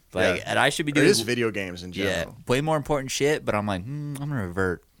 Yeah. Like, yeah. and I should be It doing is video games in yeah, general. way more important shit. But I'm like, I'm gonna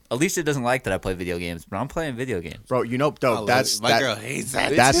revert. At least it doesn't like that I play video games, but I'm playing video games. Bro, you know, I though, love that's it. My that, girl hates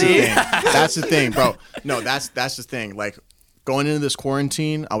that. that's the See? thing. That's the thing, bro. No, that's the thing. Like going into this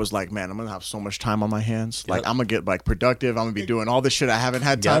quarantine, I was like, man, I'm gonna have so much time on my hands. Like Yep. I'm gonna get like productive. I'm gonna be doing all this shit I haven't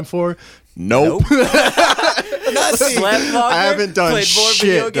had Yep. time for. Nope. Slept longer, I haven't done played more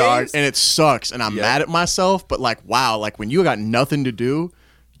video shit, dog, games. and it sucks. And I'm Yep. mad at myself. But like, wow, like when you got nothing to do,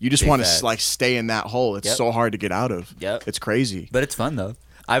 you just Big want facts. to like stay in that hole. It's Yep. so hard to get out of. Yep. It's crazy. But it's fun though.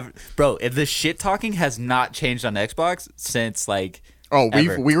 Bro, if the shit talking has not changed on Xbox since like Oh,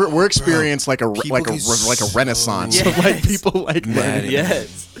 ever. we're experienced like a people like a get like a so renaissance. Yes. Like people like Mad at learning.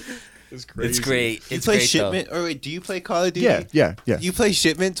 yes, It's crazy. it's great. You It's play great Shipment? Or wait, do you play Call of Duty? Yeah. You play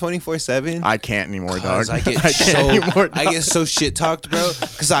Shipment 24/7? I can't anymore, dog. I get can't so anymore, I dog. get so shit talked, bro,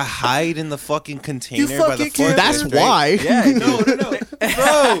 because I hide in the fucking container by the fucking can't. forklift, That's right? why. Yeah, No,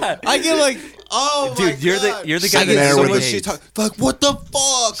 bro. I get like, oh my Dude, you're the- God. you're the I guy get that so never much hates. shit talk. Like, what the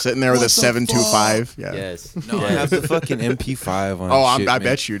fuck? Sitting there with What a the 725. Yeah. Yes. fuck? No, I have the fucking MP5 on. Oh, I Shipment.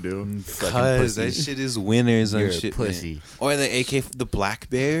 bet you do. Fucking Cause that pussy. shit is winners You're on a shit. pussy. Or the AK, the Black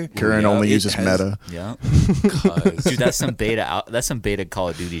Bear. Karen Yeah, only it uses has- meta. Yeah. Cause Dude, that's some beta Call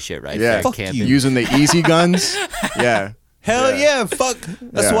of Duty shit right Yeah. there. Fuck Camping. you. Using the easy guns. Yeah. Hell yeah, fuck.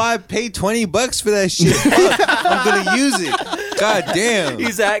 That's why I paid $20 for that shit. Fuck, I'm gonna use it. God damn.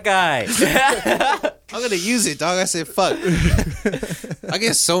 He's that guy. I'm gonna use it, dog. I said fuck. I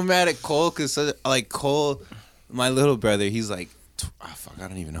get so mad at Cole because like Cole, my little brother, he's like, fuck, I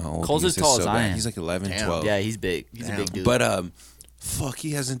don't even know how old Cole's he as is. tall So as I bad. am. He's like 11, Damn. 12. Yeah, he's big. He's a big dude. But fuck,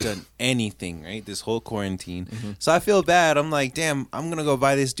 he hasn't done anything, right? This whole quarantine. So I feel bad. I'm like, damn, I'm gonna go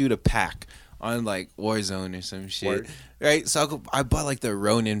buy this dude a pack on like Warzone or some shit. Word. Right? So I bought like the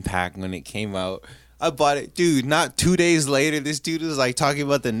Ronin pack when it came out. I bought it, dude. Not 2 days later, this dude was like talking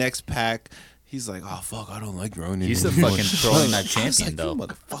about the next pack. He's like, oh fuck, I don't like Ronin. He's the anymore. fucking throwing knife I was champion, like, though. you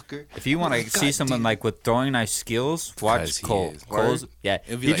motherfucker. If you want to see God someone damn. like with throwing knife skills, Because watch he Cole. is. Cole's, yeah,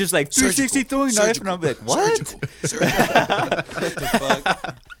 It'll be he's like, just like 360 surgical, throwing knife, and I'm like, what? What the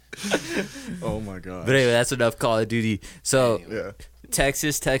fuck? Oh my god. But anyway, that's enough Call of Duty. So Yeah.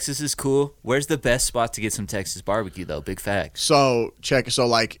 Texas is cool. Where's the best spot to get some Texas barbecue though? Big facts. So check. So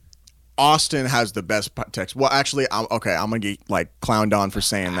like, Austin has the best Texas. Well, actually, I'm gonna get like clowned on for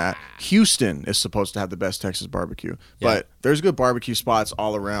saying that. Houston is supposed to have the best Texas barbecue, but there's good barbecue spots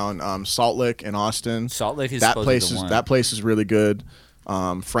all around. Salt Lick and Austin. Salt Lake is that supposed place to be the is one. that place is really good.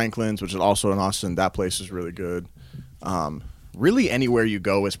 Franklin's, which is also in Austin, that place is really good. Really, anywhere you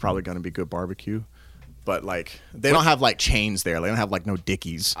go is probably going to be good barbecue. But like, they don't have like chains there. They don't have like no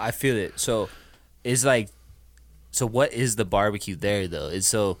Dickies. I feel it. So what is the barbecue there though? Is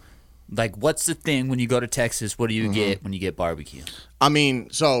so like what's the thing when you go to Texas? What do you get when you get barbecue? I mean,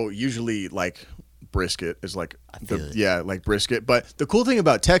 so usually like brisket is like feel it. like brisket. But the cool thing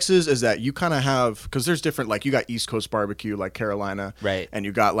about Texas is that you kind of have, because there's different, like you got East Coast barbecue like Carolina, Right. and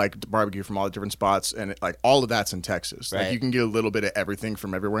you got like barbecue from all the different spots, and like all of that's in Texas. Like Right. you can get a little bit of everything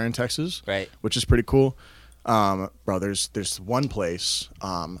from everywhere in Texas, Right. which is pretty cool. Bro, there's one place,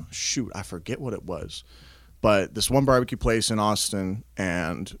 shoot, I forget what it was. But this one barbecue place in Austin,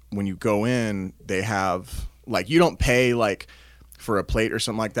 and when you go in, they have like, you don't pay like for a plate or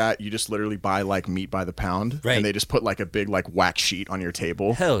something like that. You just literally buy like meat by the pound, Right. and they just put like a big like wax sheet on your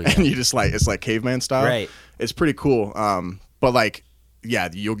table. Hell yeah. And you just like, it's like caveman style. Right. It's pretty cool. But like, yeah,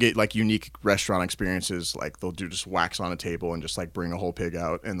 you'll get like unique restaurant experiences. Like they'll do just wax on a table and just like bring a whole pig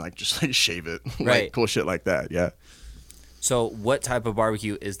out and like just like shave it, Right. like cool shit like that. Yeah. So what type of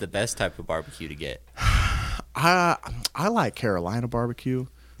barbecue is the best type of barbecue to get? I like Carolina barbecue.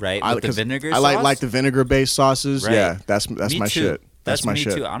 Right? I With the 'cause vinegar I sauce? like the vinegar based sauces. Right. Yeah, that's Me my too. shit. That's my me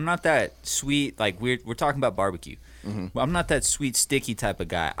shit. too. I'm not that sweet. Like we're talking about barbecue. But I'm not that sweet, sticky type of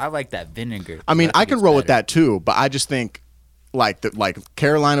guy. I like that vinegar. I mean, I think can it's roll with better. that too, but I just think like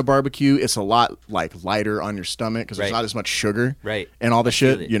Carolina barbecue, it's a lot like lighter on your stomach because Right. there's not as much sugar, Right. and all the I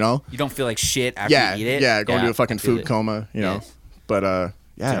feel shit. it. You know, You don't feel like shit after yeah, you eat it. yeah, going to a fucking I feel food it. coma. You know, Yes. but yeah,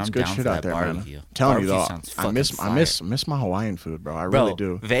 Dude, it's I'm good down shit for out that there, barbecue. man. Telling you Barbecue though, sounds I miss fucking I miss my Hawaiian food, bro. I Bro, really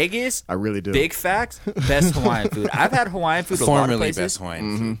do. Vegas, I really do. big facts, best Hawaiian food. I've had Hawaiian food a lot of Formerly places. best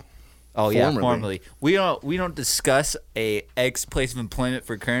Hawaiian food. Oh yeah, Formerly. formerly. We don't discuss a ex place of employment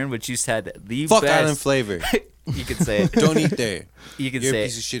for Kern, which used to have the Fuck best. Island Flavor. You could say it. Don't eat there. You could You're say a it.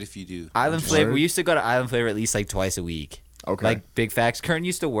 piece of shit if you do. Island Flavor. We used to go to Island Flavor at least like twice a week. Okay. Like big facts. Kern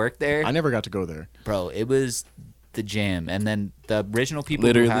used to work there. I never got to go there. Bro, it was the jam. And then the original people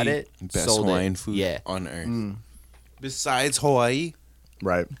Literally who had it best sold Hawaiian it. food Yeah. on earth. Besides Hawaii,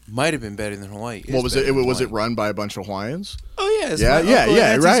 Right. might have been better than Hawaii. What was it? Was it run by a bunch of Hawaiians? Oh yeah, it's Yeah, my yeah, Uncle yeah,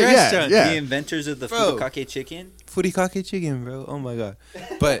 Auntie's right, yeah, restaurant. yeah. The inventors of the Bro. furikake chicken. Furikake chicken, bro. Oh my god.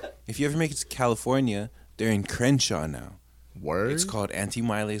 But if you ever make it to California, they're in Crenshaw now. Word. It's called Auntie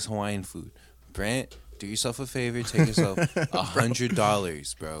Miley's Hawaiian Food. Brent, do yourself a favor, take yourself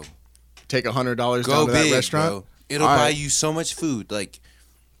 $100, bro. Take $100 Go down to big, that restaurant. bro. It'll All buy right. you so much food, like.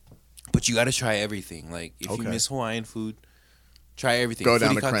 But you got to try everything. Like if you Okay. miss Hawaiian food, try everything. Go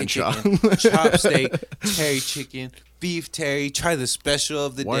down to Furikake Crenshaw. chicken, chop steak, terry chicken, beef terry. Try the special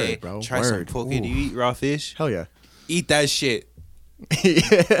of the Word, day. bro. Try some Word. poke. Do Ooh. you eat raw fish? Hell yeah. Eat that shit.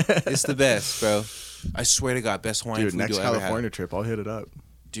 It's the best, bro. I swear to God, best Hawaiian Dude, food next you'll ever California have. trip, I'll hit it up.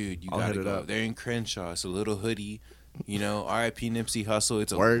 Dude, you I'll gotta hit it go. up. They're in Crenshaw. It's a little hoodie. You know, R.I.P. Nipsey Hussle.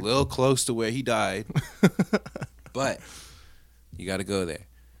 It's a Word. little close to where he died, but you gotta go there.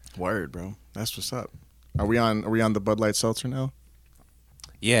 Word, bro. That's what's up. Are we on the Bud Light Seltzer now?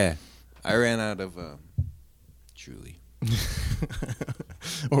 Yeah, I ran out of Truly.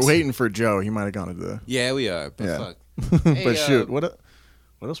 We're waiting for Joe. He might have gone to the. Yeah, we are. But Yeah. fuck. Hey, But shoot, what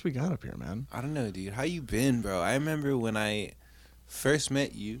else we got up here, man? I don't know, dude. How you been, bro? I remember when I first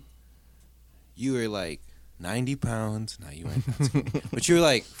met you. You were like 90 pounds. Nah, you weren't that skinny. But you were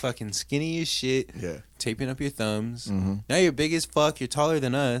like fucking skinny as shit. Yeah. Taping up your thumbs. Mhm. Now you're big as fuck. You're taller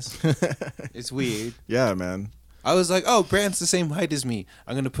than us. It's weird. Yeah, man. I was like, oh, Brant's the same height as me.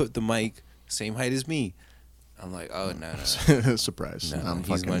 I'm gonna put the mic same height as me. I'm like, oh no. Surprise! No, I'm he's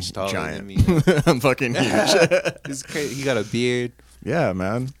fucking much taller giant. than me. I'm fucking huge. It's crazy. He got a beard. Yeah,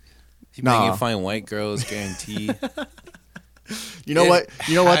 man. He Nah. can find white girls, guarantee. You know what?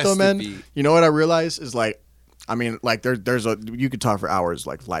 You know what has though, to man? be. You know what I realize is like, I mean, like there's a you could talk for hours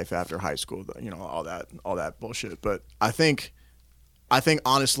like life after high school, you know, all that bullshit. But I think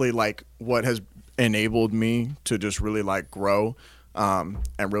honestly, like what has enabled me to just really like grow, and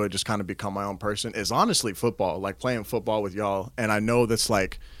really just kind of become my own person is honestly football, like playing football with y'all. And I know that's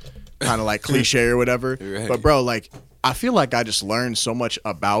like kind of like cliche or whatever, Right. but bro, like I feel like I just learned so much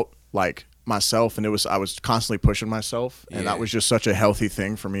about like myself, and I was constantly pushing myself, and that Yeah. was just such a healthy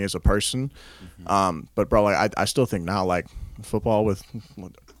thing for me as a person. But bro, like I still think now like football with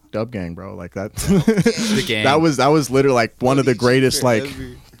Dub Gang, bro, like that The gang. that was literally like one of the greatest like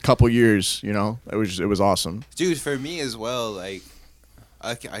Forever. couple years, you know. It was awesome. Dude, for me as well, like,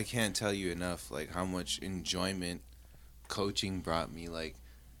 I can't tell you enough, like, how much enjoyment coaching brought me. Like,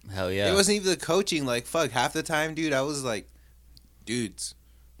 Hell yeah. it wasn't even the coaching. Like, fuck, half the time, dude, I was like, dudes,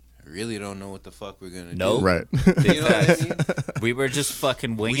 I really don't know what the fuck we're gonna Nope. do. Right. You know what I mean? We were just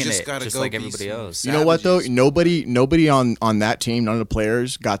fucking winging just it, gotta just go like be everybody some else. You know what though? Savages. Nobody on that team, none of the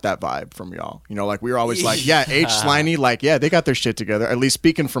players got that vibe from y'all. You know, like we were always like, yeah, H Sliney, like yeah, they got their shit together. At least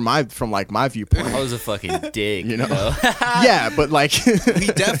speaking from my viewpoint. I was a fucking dig, You know? bro. Yeah, but like We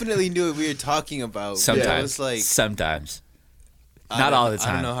definitely knew what we were talking about. but It Sometimes, was like, sometimes. I Not don't- all the I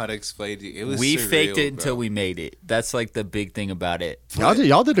time. don't know how to explain it. It was We surreal, faked it until bro. we made it. That's like the big thing about it.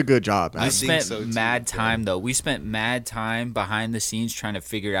 y'all did a good job, man. I We think spent so, too, mad bro. time though. We spent mad time behind the scenes trying to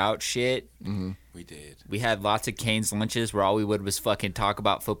figure out shit. We did. We had lots of Kane's lunches where all we would was fucking talk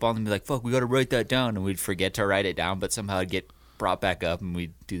about football and be like, "Fuck, we got to write that down," and we'd forget to write it down, but somehow it'd get brought back up, and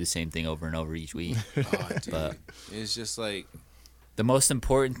we'd do the same thing over and over each week. Oh, dude. But- It's just like, The most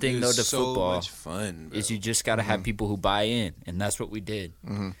important thing it though was to so football much fun, bro. is you just got to have people who buy in, and that's what we did.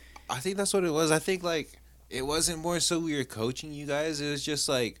 I think that's what it was. I think like it wasn't more so we were coaching you guys. It was just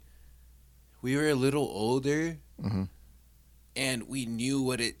like we were a little older, and we knew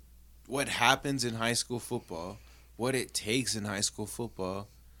what happens in high school football, what it takes in high school football,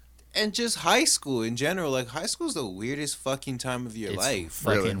 and just high school in general. Like high school's the weirdest fucking time of your It's life.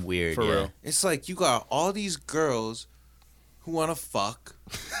 fucking Really. weird, For yeah. real. It's like you got all these girls who want to fuck,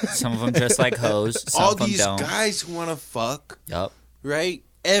 Some of them just like hoes, some all of them these don't. guys who want to fuck. Yup. Right?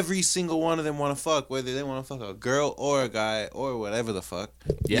 Every single one of them want to fuck, whether they want to fuck a girl or a guy or whatever the fuck.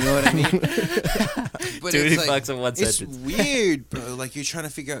 Yeah. You know what I mean? But Dude, it's he fucks in one it's sentence. weird, bro. Like you're trying to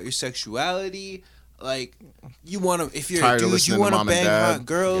figure out your sexuality. Like you want to, if you're Tired a of dude, listening you to want to mom and bang dad. hot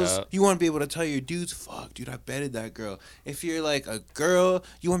girls. Yeah. You want to be able to tell your dudes, "Fuck, dude, I betted that girl." If you're like a girl,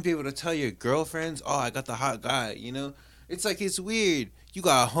 you want to be able to tell your girlfriends, "Oh, I got the hot guy." You know, it's like it's weird. You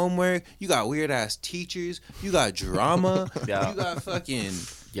got homework. You got weird ass teachers. You got drama. Yeah. You got fucking.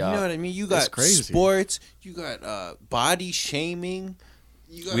 Yeah. You know what I mean? You That's got crazy. sports. You got body shaming.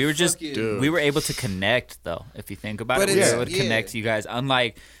 You got We were just fucking- we were able to connect though. If you think about But it, we were it's- able to yeah. connect you guys.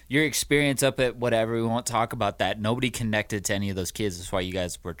 Unlike your experience up at whatever, we won't talk about that. Nobody connected to any of those kids. That's why you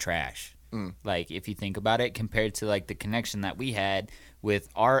guys were trash. Like if you think about it, compared to like the connection that we had with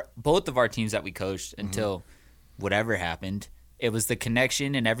both of our teams that we coached until whatever happened. It was the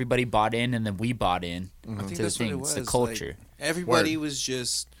connection, and everybody bought in, and then we bought in I think to the that's what thing. it It's was. the culture, Like, everybody Word. was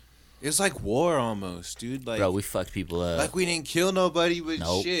just. It was like war almost, dude. Like, bro. We fucked people up. like we didn't kill nobody, but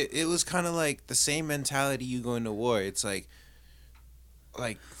Nope. shit, it was kind of like the same mentality you go into war. It's like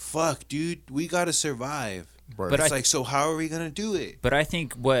fuck, dude, we gotta survive. Word. But It's I- like, so how are we gonna do it? But I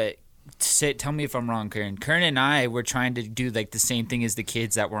think tell me if I'm wrong, Kern. Kern and I were trying to do like the same thing as the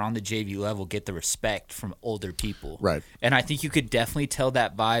kids that were on the JV level, get the respect from older people. Right. And I think you could definitely tell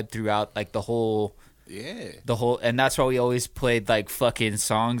that vibe throughout like the whole, Yeah, and that's why we always played like fucking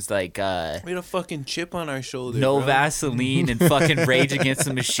songs like we had a fucking chip on our shoulder. No bro. Vaseline and fucking Rage Against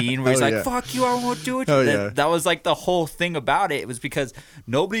the Machine, where he's Hell like, yeah. "Fuck you, I won't do it." Hell that, yeah. that was like the whole thing about it. It was because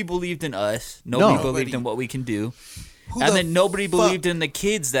nobody believed in us, nobody No. believed in what we can do. Who And the then nobody fuck- believed in the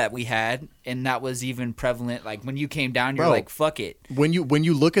kids that we had, and that was even prevalent. Like when you came down, you're Bro. like, "Fuck it." when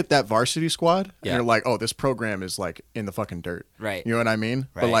you look at that varsity squad, Yeah. you're like, oh, this program is like in the fucking dirt. Right. You know what I mean?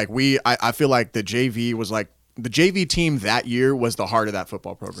 But Right. like I feel like the JV was like the JV team that year was the heart of that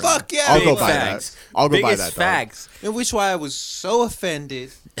football program. Fuck yeah, I'll big go by facts. that. I'll go by Biggest that. Dog. facts. And which why I was so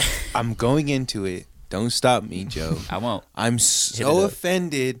offended. I'm going into it. Don't stop me, Joe. I won't. I'm it so up.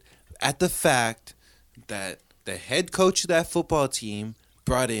 offended at the fact that the head coach of that football team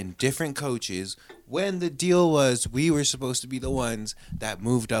brought in different coaches when the deal was we were supposed to be the ones that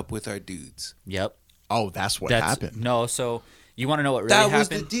moved up with our dudes. Yep. Oh, that's what happened. No, so you want to know what really That happened? was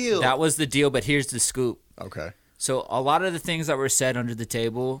the deal. That was the deal, but here's the scoop. Okay. So a lot of the things that were said under the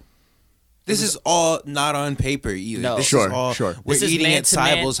table, This is all not on paper either. No. This Sure, is all, sure. We're This is eating man at to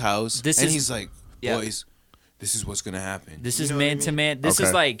man. Cybel's house, This and is- he's like, yeah. boys, this is what's going to happen. this You is know what I man to mean? man. This is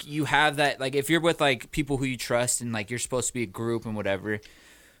Okay. like you have that, like if you're with like people who you trust and like you're supposed to be a group and whatever.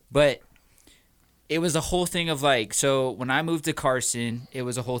 But it was a whole thing of like, so when I moved to Carson, it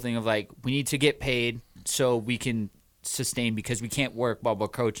was a whole thing of like, we need to get paid so we can sustain, because we can't work while we're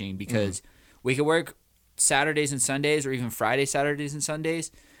coaching, because we could work Saturdays and Sundays or even Friday, Saturdays and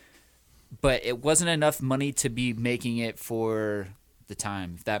Sundays, but it wasn't enough money to be making it for the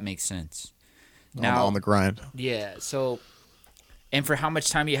time, if that makes sense. On the grind. Yeah, so, and for how much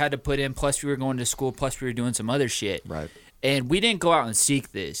time you had to put in, plus we were going to school, plus we were doing some other shit. Right. And we didn't go out and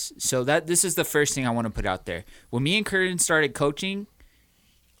seek this. So this is the first thing I want to put out there. When me and Curtin started coaching,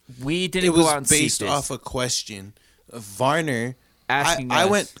 we didn't It go out and was seek based this. off a question of Varner. Asking I us.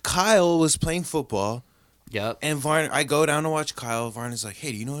 went, Kyle was playing football, Yep. and Varner, I go down to watch Kyle. Varner's like,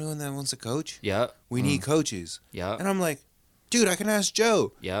 hey, do you know anyone that wants to coach? Yep. We need coaches. Yep. And I'm like, dude, I can ask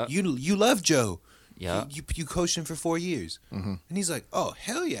Joe. Yeah. You love Joe. Yeah. You coached him for 4 years. And he's like, oh,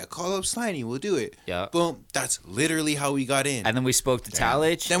 hell yeah, call up Sliney. We'll do it. Yeah. Boom. That's literally how we got in. And then we spoke to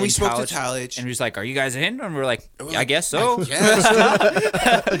Talich. Then we and spoke to Talich. And he was like, are you guys in? And we're like, we're I like, guess so.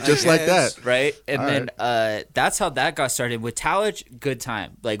 Yes. Just like that. Right? And All then that's how that got started. With Talich, good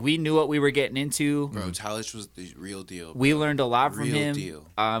time. Like, we knew what we were getting into. Bro, Talich was the real deal. We learned a lot from Real him. deal.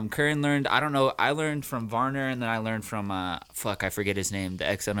 Curran learned, I don't know, I learned from Varner, and then I learned from, I forget his name, the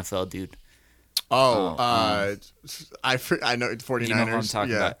ex-NFL dude. Oh, I know 49ers. You know who I'm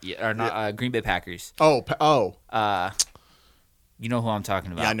talking yeah. about? Yeah, or not, Green Bay Packers. Oh, You know who I'm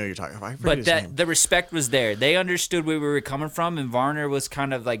talking about. yeah, I know you're talking about. I forget But his that name. the respect was there. They understood where we were coming from, and Varner was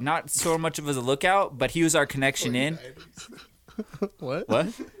kind of like not so much of as a lookout, but he was our connection in. What? What?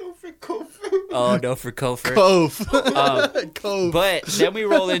 Oh, no for Kofor. Cove. Cove. But then we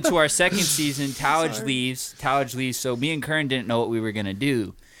roll into our second season. Talich leaves. So me and Curran didn't know what we were gonna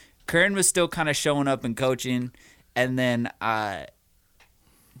do. Curran was still kind of showing up and coaching, and then the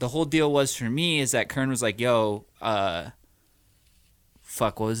whole deal was for me is that Curran was like, "Yo, what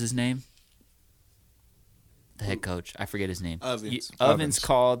was his name? The head coach. I forget his name. Ovens. Ovens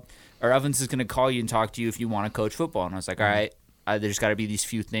called, or Ovens is gonna call you and talk to you if you want to coach football." And I was like, "All right, there's got to be these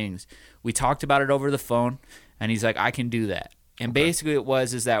few things." We talked about it over the phone, and he's like, "I can do that." And basically, it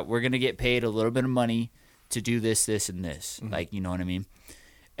is that we're gonna get paid a little bit of money to do this, this, and this. Like, you know what I mean?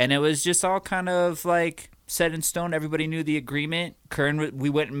 And it was just all kind of like set in stone. Everybody knew the agreement. Curran, we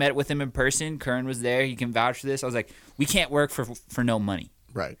went and met with him in person. Curran was there. He can vouch for this. I was like, "We can't work for no money."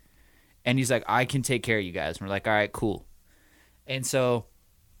 Right. And he's like, "I can take care of you guys." And we're like, "All right, cool." And so,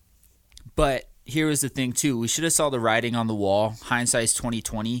 but here was the thing too. We should have saw the writing on the wall. Hindsight's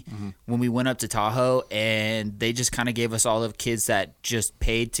 2020. When we went up to Tahoe, and they just kind of gave us all the kids that just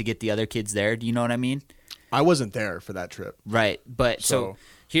paid to get the other kids there. Do you know what I mean? I wasn't there for that trip. Right. But so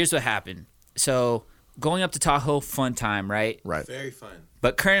here's what happened. So going up to Tahoe, fun time, right? Right. Very fun.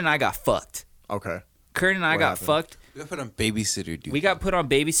 But Curran and I got fucked. Okay. Curran and I What got happened? fucked. We got put on babysitter duty. We got put on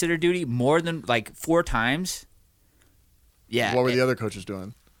babysitter duty more than like 4 times. Yeah. What were the other coaches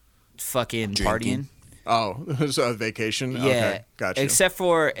doing? Fucking Drinking. partying. Oh, so a vacation? Yeah. Okay. Gotcha. Except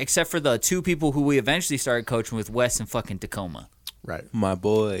for the 2 people who we eventually started coaching with, Wes and fucking Tacoma. Right. My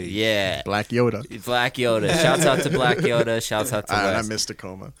boy. Yeah. Black Yoda. Black Yoda. Shouts out to Black Yoda. Shouts out to I Wes. missed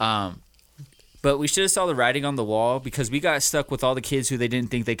Tacoma. But we should have saw the writing on the wall, because we got stuck with all the kids who they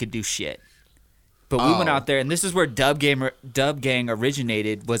didn't think they could do shit. But we went Oh. out there, and this is where Dub Gang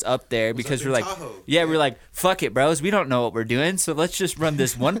originated, was up there, because up we're in like, Tahoe. yeah, we're like, fuck it, bros, we don't know what we're doing, so let's just run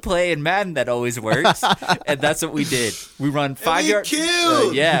this one play in Madden that always works, and that's what we did. We run 5 we yards.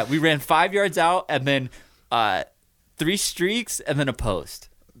 killed! Yeah, we ran 5 yards out, and then 3 streaks, and then a post.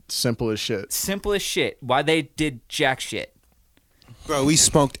 Simple as shit. Simple as shit. Why they did jack shit. Bro, we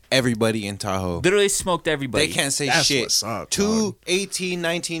smoked everybody in Tahoe. Literally smoked everybody. They can't say That's shit. what's up, 2 18,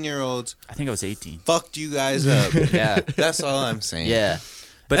 19-year-olds I think I was 18. fucked you guys up. Yeah. That's all I'm saying. Yeah.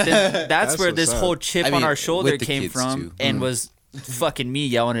 But then that's That's where what's this up. whole chip I on mean, our shoulder with the came kids, from, too. and was fucking me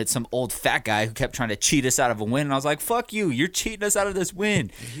yelling at some old fat guy who kept trying to cheat us out of a win. And I was like, "Fuck you! You're cheating us out of this win."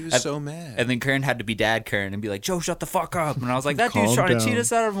 He was so mad. And then Curran had to be Dad Curran and be like, "Joe, shut the fuck up!" And I was like, "That dude's Calm trying to cheat down.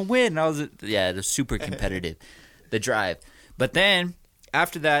 us out of a win." And I was, it was super competitive, the drive. But then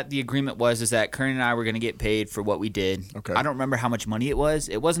after that, the agreement was that Curran and I were going to get paid for what we did. Okay. I don't remember how much money it was.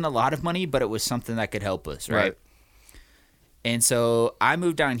 It wasn't a lot of money, but it was something that could help us, right? And so I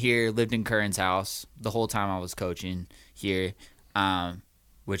moved down here, lived in Curran's house the whole time I was coaching here.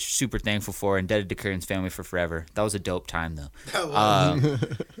 which super thankful for. Indebted to Curran's family for forever. That was a dope time though.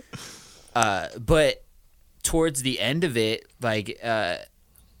 But towards the end of it, like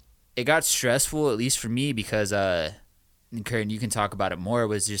it got stressful, at least for me, because and Curran, you can talk about it more. It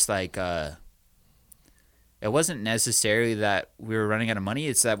was just like it wasn't necessarily that we were running out of money.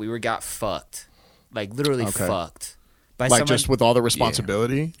 It's that we got fucked, like literally fucked by Like someone, just with all the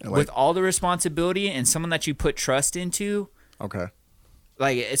responsibility? Like, with all the responsibility and someone that you put trust into. okay.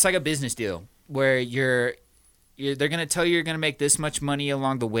 Like it's like a business deal where they're gonna tell you you're gonna make this much money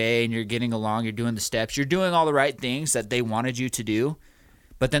along the way, and you're getting along, you're doing the steps, you're doing all the right things that they wanted you to do,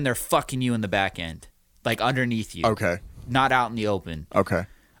 but then they're fucking you in the back end, like underneath you, Okay. not out in the open. Okay.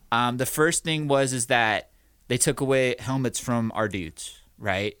 The first thing is that they took away helmets from our dudes,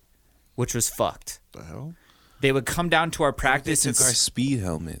 right? Which was fucked. The hell? They would come down to our They practice. took our speed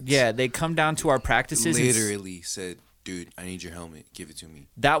helmets. Yeah, they come down to our practices. and Literally said, dude, I need your helmet. Give it to me.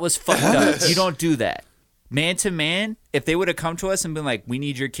 that was fucked up. You don't do that. Man to man, if they would have come to us and been like, we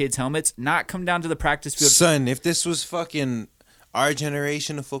need your kids' helmets, not come down to the practice field. Son, if this was fucking our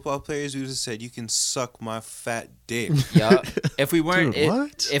generation of football players, we would have said, you can suck my fat dick. Yup. If we weren't, Dude,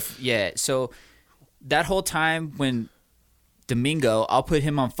 what? So that whole time when Domingo, I'll put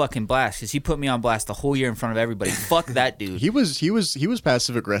him on fucking blast because he put me on blast the whole year in front of everybody. Fuck that dude. He was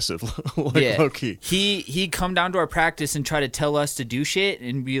passive aggressive, like Yeah. low key. He come down to our practice and try to tell us to do shit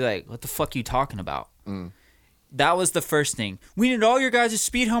and be like, what the fuck are you talking about? That was the first thing. We need all your guys'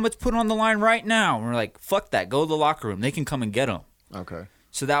 speed helmets put on the line right now. And we're like, fuck that. Go to the locker room. They can come and get them. Okay.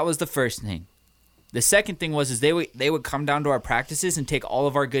 So that was the first thing. The second thing was they would come down to our practices and take all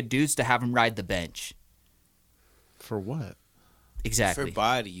of our good dudes to have them ride the bench. For what? Exactly. For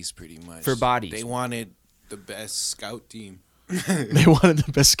bodies, pretty much. For bodies. They wanted the best scout team. They wanted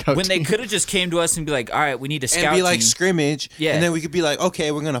the best scout When they team. could have just came to us and be like, all right, we need a scout And be like team. scrimmage. Yeah. And then we could be like,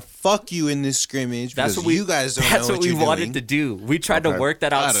 okay, we're going to fuck you in this scrimmage. That's because what you guys don't That's know what we you're wanted doing. to do. We tried Okay. to work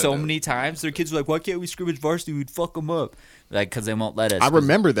that I out don't so know. many times. Their kids were like, why can't we scrimmage varsity? We'd fuck them up. Like, because they won't let us. I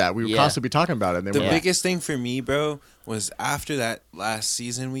remember that. We were Yeah. constantly talking about it. And they The were Yeah. like, biggest thing for me, bro, was after that last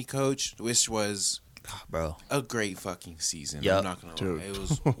season we coached, which was Bro. a great fucking season. Yup. I'm not going to Dude. lie. It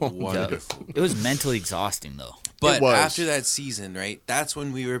was wonderful. It was mentally exhausting, though. But was. after that season, right, that's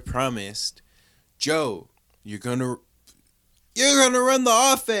when we were promised, Joe, you're gonna run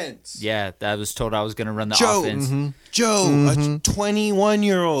the offense. Yeah, I was told I was going to run the Joe, offense. Joe, a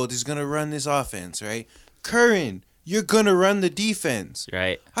 21-year-old is gonna run this offense, right? Curran, you're gonna run the defense.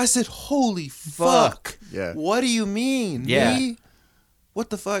 Right? I said, holy fuck. Yeah. What do you mean? Yeah. Me? What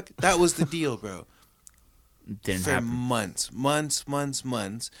the fuck? That was the deal, bro. Didn't For happen. months.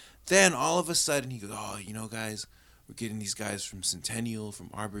 Then all of a sudden he goes, oh, you know, guys, we're getting these guys from Centennial, from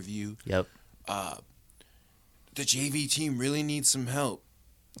Arborview. Yep. The JV team really needs some help.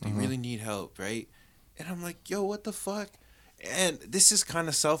 They really need help, right? And I'm like, yo, what the fuck? And this is kind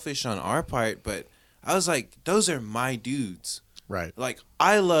of selfish on our part, but I was like, those are my dudes. right. Like,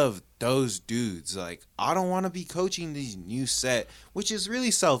 I love those dudes. Like, I don't want to be coaching these new set, which is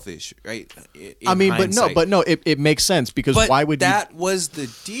really selfish, right? I mean, but no, it makes sense because But why would that was the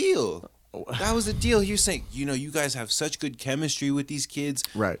deal. That was the deal. He was saying, you know, you guys have such good chemistry with these kids.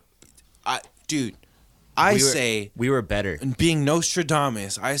 you? Right. Dude, We were better. and being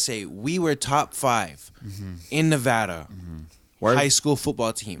Nostradamus, I say we were top 5 in Nevada Word. high school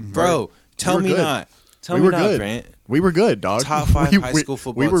football team. Bro, tell were me good. not. Tell We me were not, good. Brent. We were good, dog. Top 5 we, high school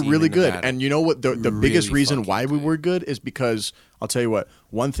football We were team really in good. Nevada. And you know what? The biggest Really reason fucking why we good. were good is because I'll tell you what.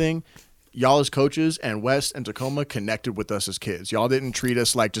 One thing, y'all as coaches and West and Tacoma connected with us as kids. Y'all didn't treat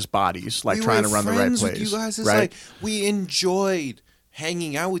us like just bodies, like We trying were to run the right friends with plays. You guys. It's right? like we enjoyed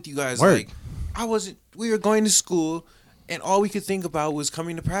hanging out with you guys. Word. Like we were going to school and all we could think about was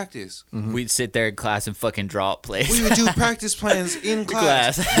coming to practice. We'd sit there in class and fucking draw up plays. We would do practice plans in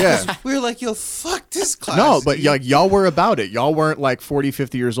class. Yeah. We were like, yo, fuck this class. No, but dude. like y'all were about it. Y'all weren't like 40,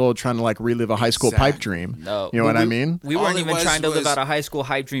 50 years old trying to like relive a high school pipe Exactly. dream. No, You know what I mean? We All weren't it even was trying to live was- out a high school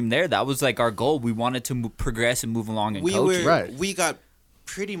hype dream there. That was like our goal. We wanted to progress and move along in we coaching. were Right. we got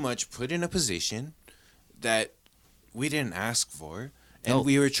pretty much put in a position that we didn't ask for, and No.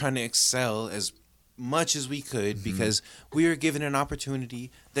 we were trying to excel as much as we could Mm-hmm. because we were given an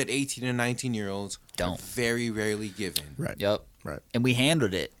opportunity that 18 and 19-year-olds Don't. are very rarely given. Right. Yep. Right. And we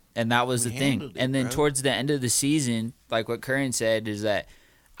handled it. And that was We the thing. handled it, And then bro. towards the end of the season, like what Curran said, is that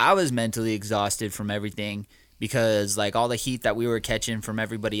I was mentally exhausted from everything because like all the heat that we were catching from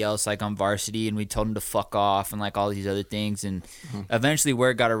everybody else, like on varsity, and we told them to fuck off and like all these other things. And eventually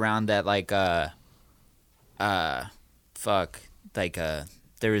word got around that like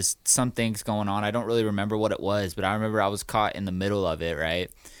there was some things going on. I don't really remember what it was, but I remember I was caught in the middle of it,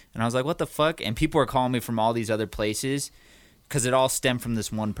 right? And I was like, what the fuck? And people were calling me from all these other places because it all stemmed from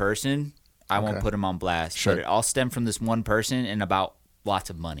this one person. I won't put him on blast, Sure. but it all stemmed from this one person and about lots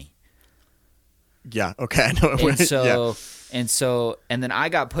of money. Yeah. Okay. I know. And then I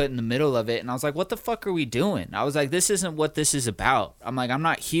got put in the middle of it, and I was like, what the fuck are we doing? I was like, this isn't what this is about. I'm like, I'm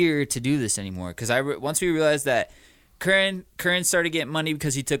not here to do this anymore. Because once we realized that Curran started getting money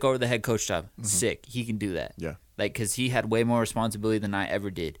because he took over the head coach job. Sick. He can do that. Yeah. Like, because he had way more responsibility than I ever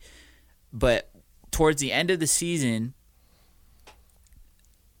did. But towards the end of the season,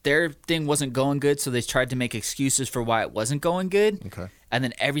 their thing wasn't going good, so they tried to make excuses for why it wasn't going good. Okay. And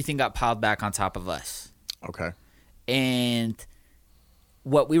then everything got piled back on top of us. Okay. And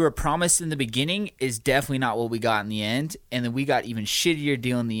what we were promised in the beginning is definitely not what we got in the end. And then we got even shittier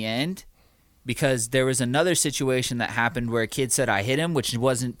deal in the end because there was another situation that happened where a kid said I hit him, which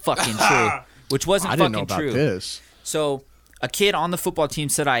wasn't fucking true. Which wasn't I fucking didn't know about true. this. So a kid on the football team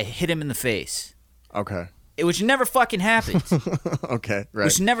said I hit him in the face. Okay. Which never fucking happened. Okay. Right.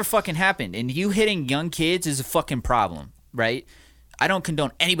 Which never fucking happened. And you hitting young kids is a fucking problem, right? I don't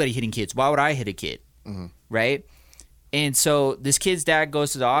condone anybody hitting kids. Why would I hit a kid? Right? And so this kid's dad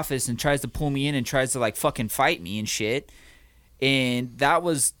goes to the office and tries to pull me in and tries to like fucking fight me and shit. And that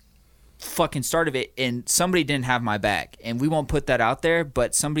was fucking start of it. And somebody didn't have my back. And we won't put that out there,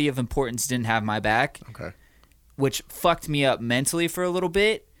 but somebody of importance didn't have my back. Okay. Which fucked me up mentally for a little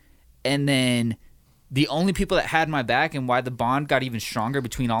bit. And then the only people that had my back and why the bond got even stronger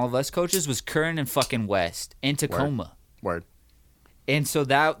between all of us coaches was Curran and fucking West and Tacoma. Word. And so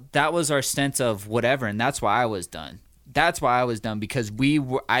that was our sense of whatever, and that's why I was done. That's why I was done because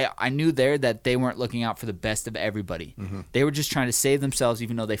I knew there that they weren't looking out for the best of everybody. They were just trying to save themselves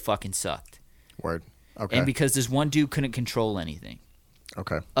even though they fucking sucked. Word. Okay. And because this one dude couldn't control anything.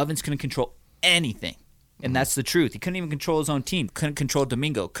 Okay. Ovens couldn't control anything. And that's the truth. He couldn't even control his own team. Couldn't control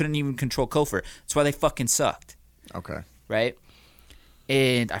Domingo. Couldn't even control Kofor. That's why they fucking sucked. Okay. Right?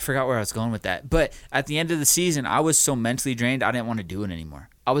 And I forgot where I was going with that. But at the end of the season, I was so mentally drained, I didn't want to do it anymore.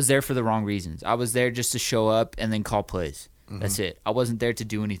 I was there for the wrong reasons. I was there just to show up and then call plays. That's it. I wasn't there to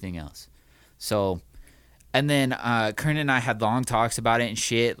do anything else. So, and then Kern and I had long talks about it and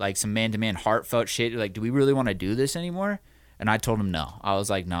shit, like some man-to-man heartfelt shit. Like, do we really want to do this anymore? And I told him no. I was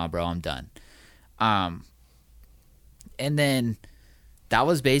like, nah, bro, I'm done. And then that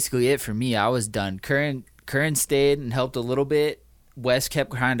was basically it for me. I was done. Curran stayed and helped a little bit. Wes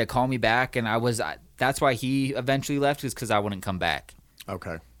kept trying to call me back, and that's why he eventually left, is because I wouldn't come back.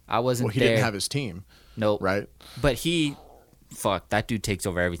 Okay. I wasn't Well, he there. didn't have his team. Nope. Right? But that dude takes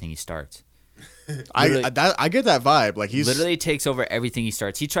over everything he starts. I get that vibe. Like he's literally takes over everything he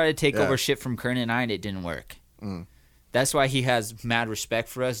starts. He tried to take Yeah. over shit from Kern and I, and it didn't work. That's why he has mad respect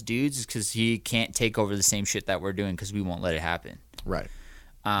for us dudes, is because he can't take over the same shit that we're doing because we won't let it happen. right.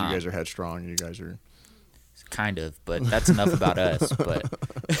 You guys are headstrong. You guys are Kind of, but that's enough about us. But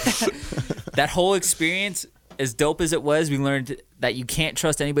that whole experience, as dope as it was, we learned that you can't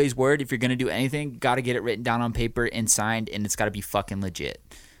trust anybody's word. If you're going to do anything, got to get it written down on paper and signed, and it's got to be fucking legit.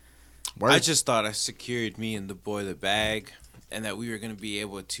 I just thought I secured me and the boy the bag, and that we were going to be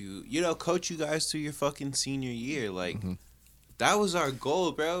able to, coach you guys through your fucking senior year. Like, that was our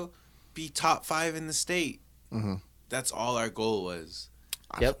goal, bro. Be top 5 in the state. That's all our goal was.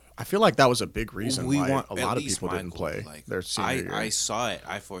 Yep. I feel like that was a big reason why want a at lot of least people my didn't goal. play Like, their senior year. I saw it.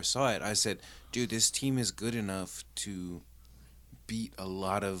 I foresaw it. I said, dude, this team is good enough to beat a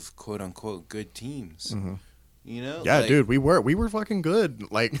lot of quote unquote good teams. Yeah, like, dude, we were fucking good.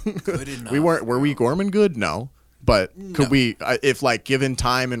 Like Good enough, we weren't. Were we Gorman good? No. But could No. we, if like given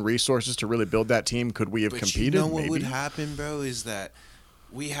time and resources to really build that team, could we have But competed? you know what Maybe. would happen, bro, is that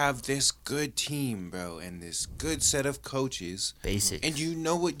we have this good team, bro, and this good set of coaches. Basics. And you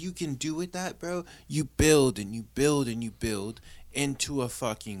know what you can do with that, bro? You build and you build and you build into a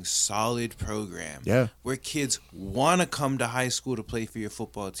fucking solid program. Yeah. Where kids want to come to high school to play for your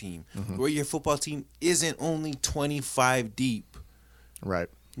football team. Where your football team isn't only 25 deep. Right.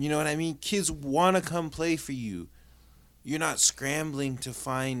 You know what I mean? Kids want to come play for you. You're not scrambling to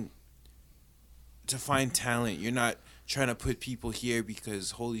find talent. You're not trying to put people here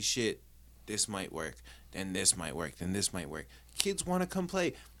because holy shit, this might work, then this might work, then this might work. Kids want to come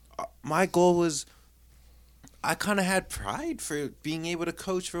play. My goal was, I kind of had pride for being able to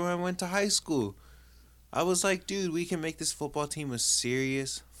coach for when I went to high school. I was like, dude, we can make this football team a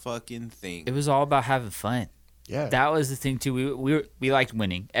serious fucking thing. It was all about having fun. Yeah. That was the thing too. We liked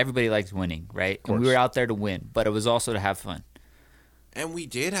winning. Everybody likes winning, right? And we were out there to win, but it was also to have fun. And we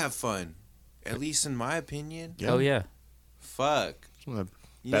did have fun, at least in my opinion. Yeah. Oh yeah. Fuck. Some of the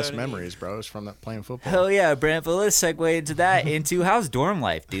You know best what I mean? memories, bro, is from that playing football. Hell yeah, Brent. But let's segue into that. Into how's dorm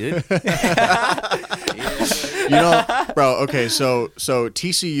life, dude? You know, bro. Okay, so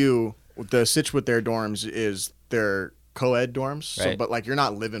TCU, the sitch with their dorms is their co-ed dorms. So, Right. but like you're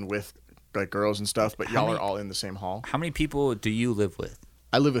not living with like girls and stuff, but How y'all many- are all in the same hall. How many people do you live with?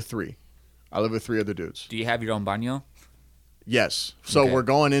 I live with 3. I live with 3 other dudes. Do you have your own baño? Yes. So Okay. we're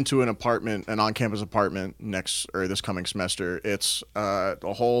going into an on-campus apartment this coming semester. It's a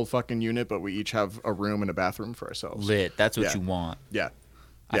whole fucking unit, but we each have a room and a bathroom for ourselves. Lit. That's what Yeah. you want. Yeah.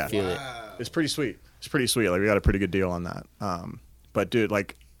 I Yeah. feel it. It's pretty sweet. It's pretty sweet. Like we got a pretty good deal on that. But dude,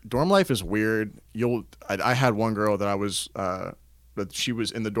 like dorm life is weird. I had one girl that I was but she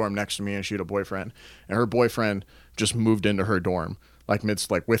was in the dorm next to me and she had a boyfriend, and her boyfriend just moved into her dorm like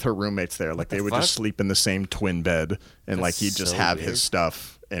with her roommates there. Like the they would fuck? just sleep in the same twin bed, and like That's he'd just so have weird. his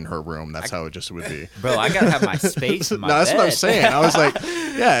stuff in her room. That's how it just would be. Bro, I gotta have my space in my No, that's bed. what I'm saying. I was like,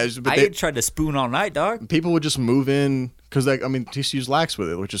 yeah, but I tried to spoon all night, dog. people would just move in because like I mean TCU's lax with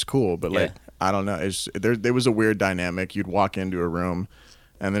it, which is cool, but like Yeah. I don't know, there was a weird dynamic. You'd walk into a room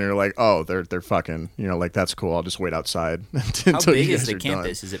and then you're like, oh, they're fucking, you know, like that's cool, I'll just wait outside How until big you is guys the are done.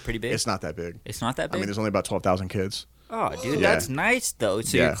 campus? Is it pretty big? It's not that big. It's not that I big. mean, there's only about 12,000 kids. Oh, dude, Yeah. that's nice though.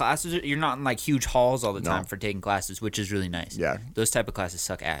 So Yeah. your classes, you're not in like huge halls all the No. time for taking classes, which is really nice. Yeah. Those type of classes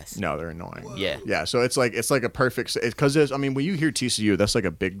suck ass. No, they're annoying. Yeah. Yeah, so it's like a perfect because I mean when you hear TCU, that's like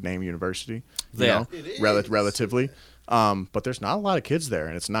a big name university, you Yeah. know, It is. relatively. But there's not a lot of kids there,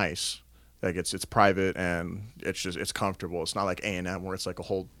 and it's nice. Like it's private and it's comfortable. It's not like A&M where it's like a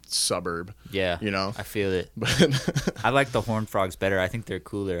whole suburb. Yeah. You know? I feel it. But I like the Horned Frogs better. I think they're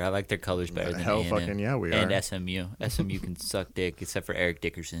cooler. I like their colors better than Hell A&M. fucking yeah, we And are. SMU. SMU can suck dick, except for Eric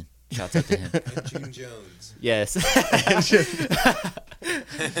Dickerson. Shouts out to him. And June Jones. Yes.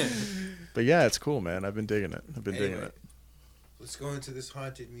 But yeah, it's cool, man. I've been digging it. Anyway, let's go into this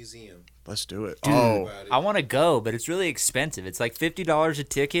haunted museum. Let's do it. Dude. Oh, About it. I want to go, but it's really expensive. It's like $50 a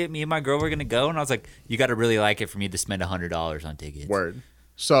ticket. Me and my girl were gonna go, and I was like, "You got to really like it for me to spend $100 on tickets." word.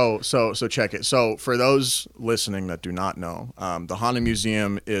 So check it. So for those listening that do not know, the Haunted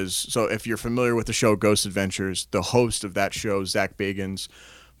Museum is, so if you're familiar with the show Ghost Adventures, the host of that show, Zach Bagans,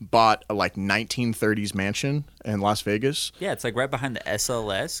 bought a like 1930s mansion in Las Vegas. Yeah, it's like right behind the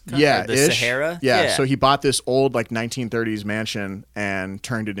SLS. kinda, Yeah, or the ish. Sahara. Yeah, so he bought this old like 1930s mansion and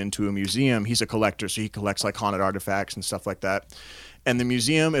turned it into a museum. He's a collector, so he collects like haunted artifacts and stuff like that. And the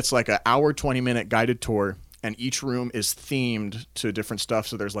museum, it's like an hour 20-minute guided tour, and each room is themed to different stuff.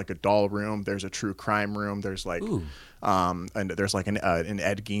 So there's like a doll room, there's a true crime room, there's like Ooh. and there's like an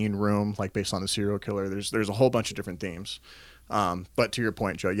Ed Gein room, like based on the serial killer. There's a whole bunch of different themes. But to your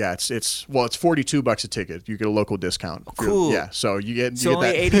point, Joe, yeah, it's $42 a ticket. You get a local discount. Cool. Yeah, so you get So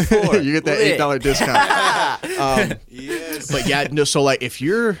only that 84. you get that Lit. $8 discount. Yes. But yeah, no, so like if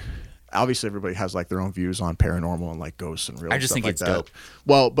you're obviously everybody has like their own views on paranormal and like ghosts and real I just stuff think like it's that. dope.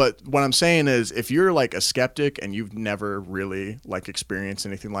 Well, but what I'm saying is if you're like a skeptic and you've never really like experienced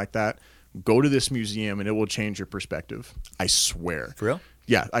anything like that, go to this museum and it will change your perspective. I swear. For real?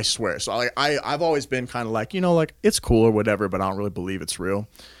 Yeah, I swear. So like I've always been kind of like, you know, like it's cool or whatever, but I don't really believe it's real.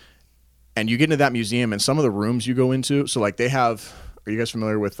 And you get into that museum and some of the rooms you go into, so like they have, are you guys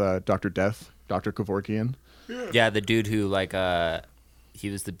familiar with Dr. Death, Dr. Kevorkian? Yeah, the dude who like he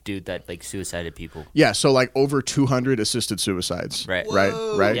was the dude that like suicided people. Yeah, so like over 200 assisted suicides. Right.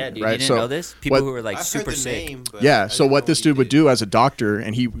 Whoa. Right. Yeah, dude, right. you didn't So know this? People what- who were like I've super heard the sick. name, but Yeah. I So didn't what know this he dude would did. do as a doctor,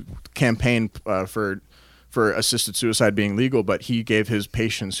 and he campaigned for assisted suicide being legal, but he gave his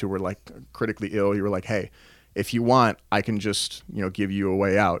patients who were like critically ill, he were like, hey, if you want, I can just, you know, give you a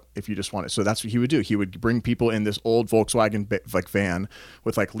way out if you just want it. So that's what he would do. He would bring people in this old Volkswagen like van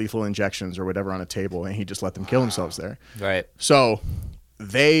with like lethal injections or whatever on a table, and he just let them kill themselves there. Right. So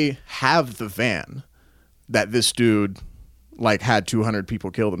they have the van that this dude like had 200 people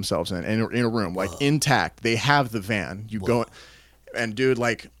kill themselves in a room, like intact. They have the van. You go, and dude,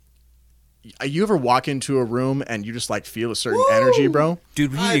 like, you ever walk into a room and you just like feel a certain energy, bro?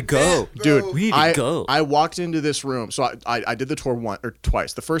 Dude, we need I to go. bet, bro. Dude, We need to I go. I walked into this room. So I did the tour once or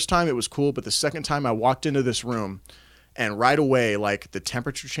twice. The first time it was cool, but the second time I walked into this room, and right away, like the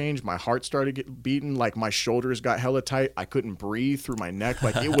temperature changed. My heart started getting beating. Like my shoulders got hella tight. I couldn't breathe through my neck.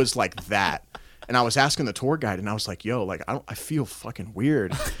 Like it was like that. And I was asking the tour guide, and I was like, "Yo, like I feel fucking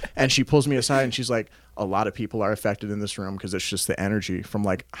weird." And she pulls me aside, and she's like, "A lot of people are affected in this room because it's just the energy from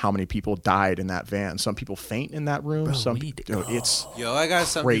like how many people died in that van. Some people faint in that room. Bro, Some we need to dude, go. it's Yo, I got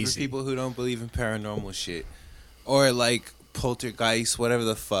something Crazy. for people who don't believe in paranormal shit. Or like poltergeist, whatever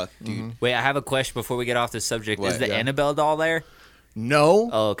the fuck, dude. Mm-hmm. Wait, I have a question before we get off this subject. What? Is the Yeah. Annabelle doll there? No.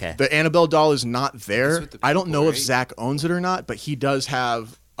 Oh, okay. The Annabelle doll is not there. with the I don't people, know if right? Zach owns it or not, but he does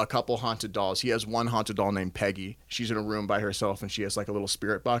have a couple haunted dolls. He has one haunted doll named Peggy. She's in a room by herself, and she has like a little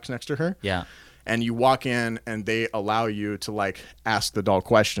spirit box next to her. Yeah. And you walk in, and they allow you to like ask the doll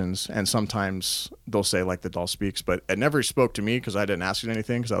questions, and sometimes they'll say like the doll speaks, but it never spoke to me because I didn't ask it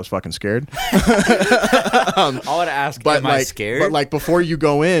anything because I was fucking scared. I want to ask, But am like, I scared? But like before you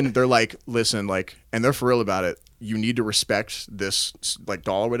go in, they're like, listen, like, and they're for real about it. You need to respect this like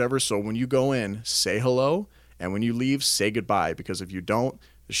doll or whatever. So when you go in, say hello, and when you leave, say goodbye, because if you don't,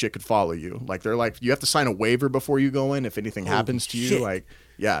 the shit could follow you. Like they're like, you have to sign a waiver before you go in if anything happens to you. shit. Like,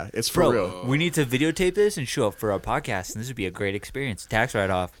 yeah, it's for Bro, real. we need to videotape this and show up for our podcast, and this would be a great experience. Tax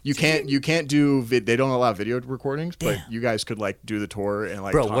write-off. You can't do they don't allow video recordings, but Damn. you guys could like do the tour and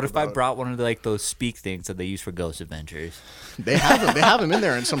like. Bro, talk what if I about- brought one of the, like those speak things that they use for Ghost Adventures? They have them. They have them in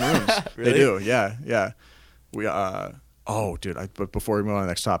there in some rooms. Really? They do. Yeah, yeah. We oh, dude. But before we move on to the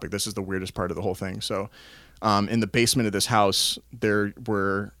next topic, this is the weirdest part of the whole thing. So, in the basement of this house, there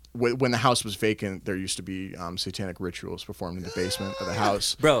were when the house was vacant, there used to be satanic rituals performed in the basement of the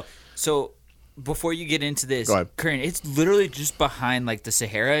house. Bro, so before you get into this, Go ahead. Karen, it's literally just behind like the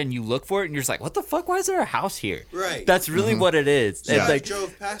Sahara, and you look for it, and you're just like, what the fuck? Why is there a house here? Right. That's really what it is. Yeah. And, I like,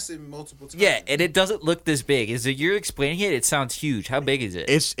 drove past it multiple times. yeah, and it doesn't look this big. Is it you're explaining it? It sounds huge. How big is it?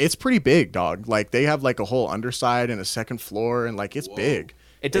 It's pretty big, dog. Like they have like a whole underside and a second floor, and like it's big.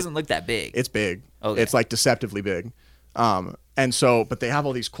 It doesn't look that big. It's big. Okay. It's like deceptively big. And so, but they have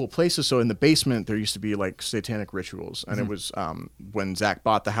all these cool places. So in the basement, there used to be like satanic rituals. And it was when Zach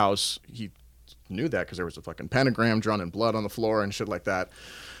bought the house, he knew that because there was a fucking pentagram drawn in blood on the floor and shit like that.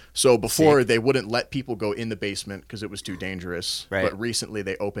 So before, they wouldn't let people go in the basement because it was too dangerous. Right. But recently,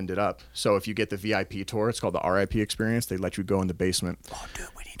 they opened it up. So if you get the VIP tour, it's called the RIP experience. They let you go in the basement. Oh, dude,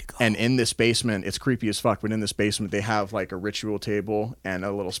 we need to go. And in this basement, it's creepy as fuck. But in this basement, they have like a ritual table and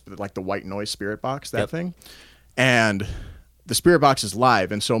a little like the white noise spirit box, that Yep. thing. And the spirit box is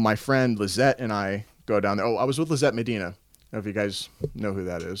live. And so my friend Lizette and I go down there. Oh, I was with Lizette Medina. I don't know if you guys know who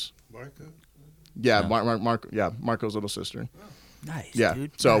that is. Marco? Yeah, Marco's little sister. Nice, Yeah.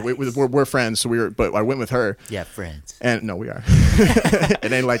 dude. So nice. we're friends. So but I went with her. Yeah, friends. And no, we are.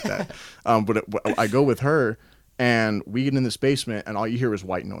 It ain't like that. But I go with her, and we get in this basement, and all you hear is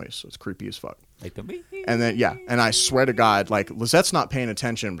white noise. So it's creepy as fuck. Like the And then and I swear to God, like Lizette's not paying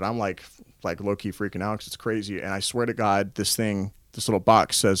attention, but I'm like low key freaking out because it's crazy. And I swear to God, this little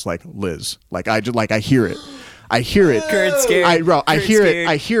box says like Liz. Like I hear it. I hear it. Kurt's scared. I Kurt's hear scared. it.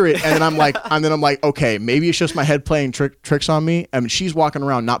 I hear it, and then I'm like, okay, maybe it's just my head playing tricks on me. I mean, she's walking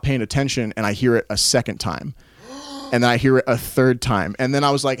around not paying attention, and I hear it a second time, and then I hear it a third time, and then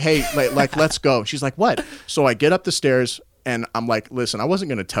I was like, hey, like let's go. She's like, what? So I get up the stairs, and I'm like, listen, I wasn't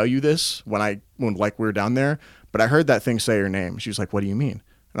gonna tell you this when we were down there, but I heard that thing say your name. She was like, what do you mean?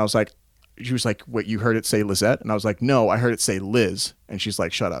 And I was like. She was like, what, you heard it say Lizette? And I was like, no, I heard it say Liz. And she's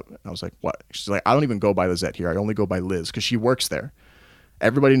like, shut up. And I was like, what? She's like, I don't even go by Lizette here. I only go by Liz because she works there.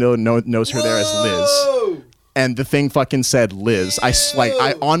 Everybody knows her there as Liz. And the thing fucking said Liz.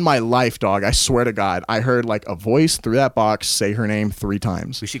 I on my life, dog, I swear to God, I heard like a voice through that box say her name 3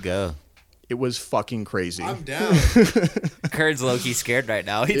 times. We should go. It was fucking crazy. I'm down. Kurt's low-key scared right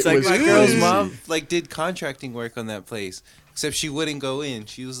now. He's It like, was my crazy. girl's mom. like did contracting work on that place. Except she wouldn't go in.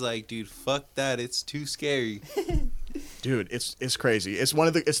 She was like, dude, fuck that. It's too scary. Dude, it's crazy. It's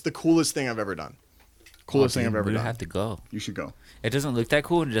the coolest thing I've ever done. Coolest thing I've ever We done. have to go. You should go. It doesn't look that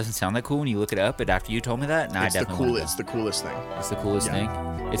cool and it doesn't sound that cool when you look it up. But after you told me that, I It's the definitely want to coolest. It's the coolest thing. It's the coolest Yeah.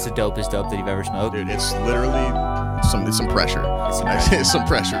 thing. It's the dopest dope that you've ever smoked. Dude, it's literally some pressure. It's some pressure. It's some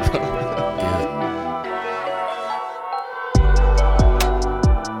pressure, bro. Dude,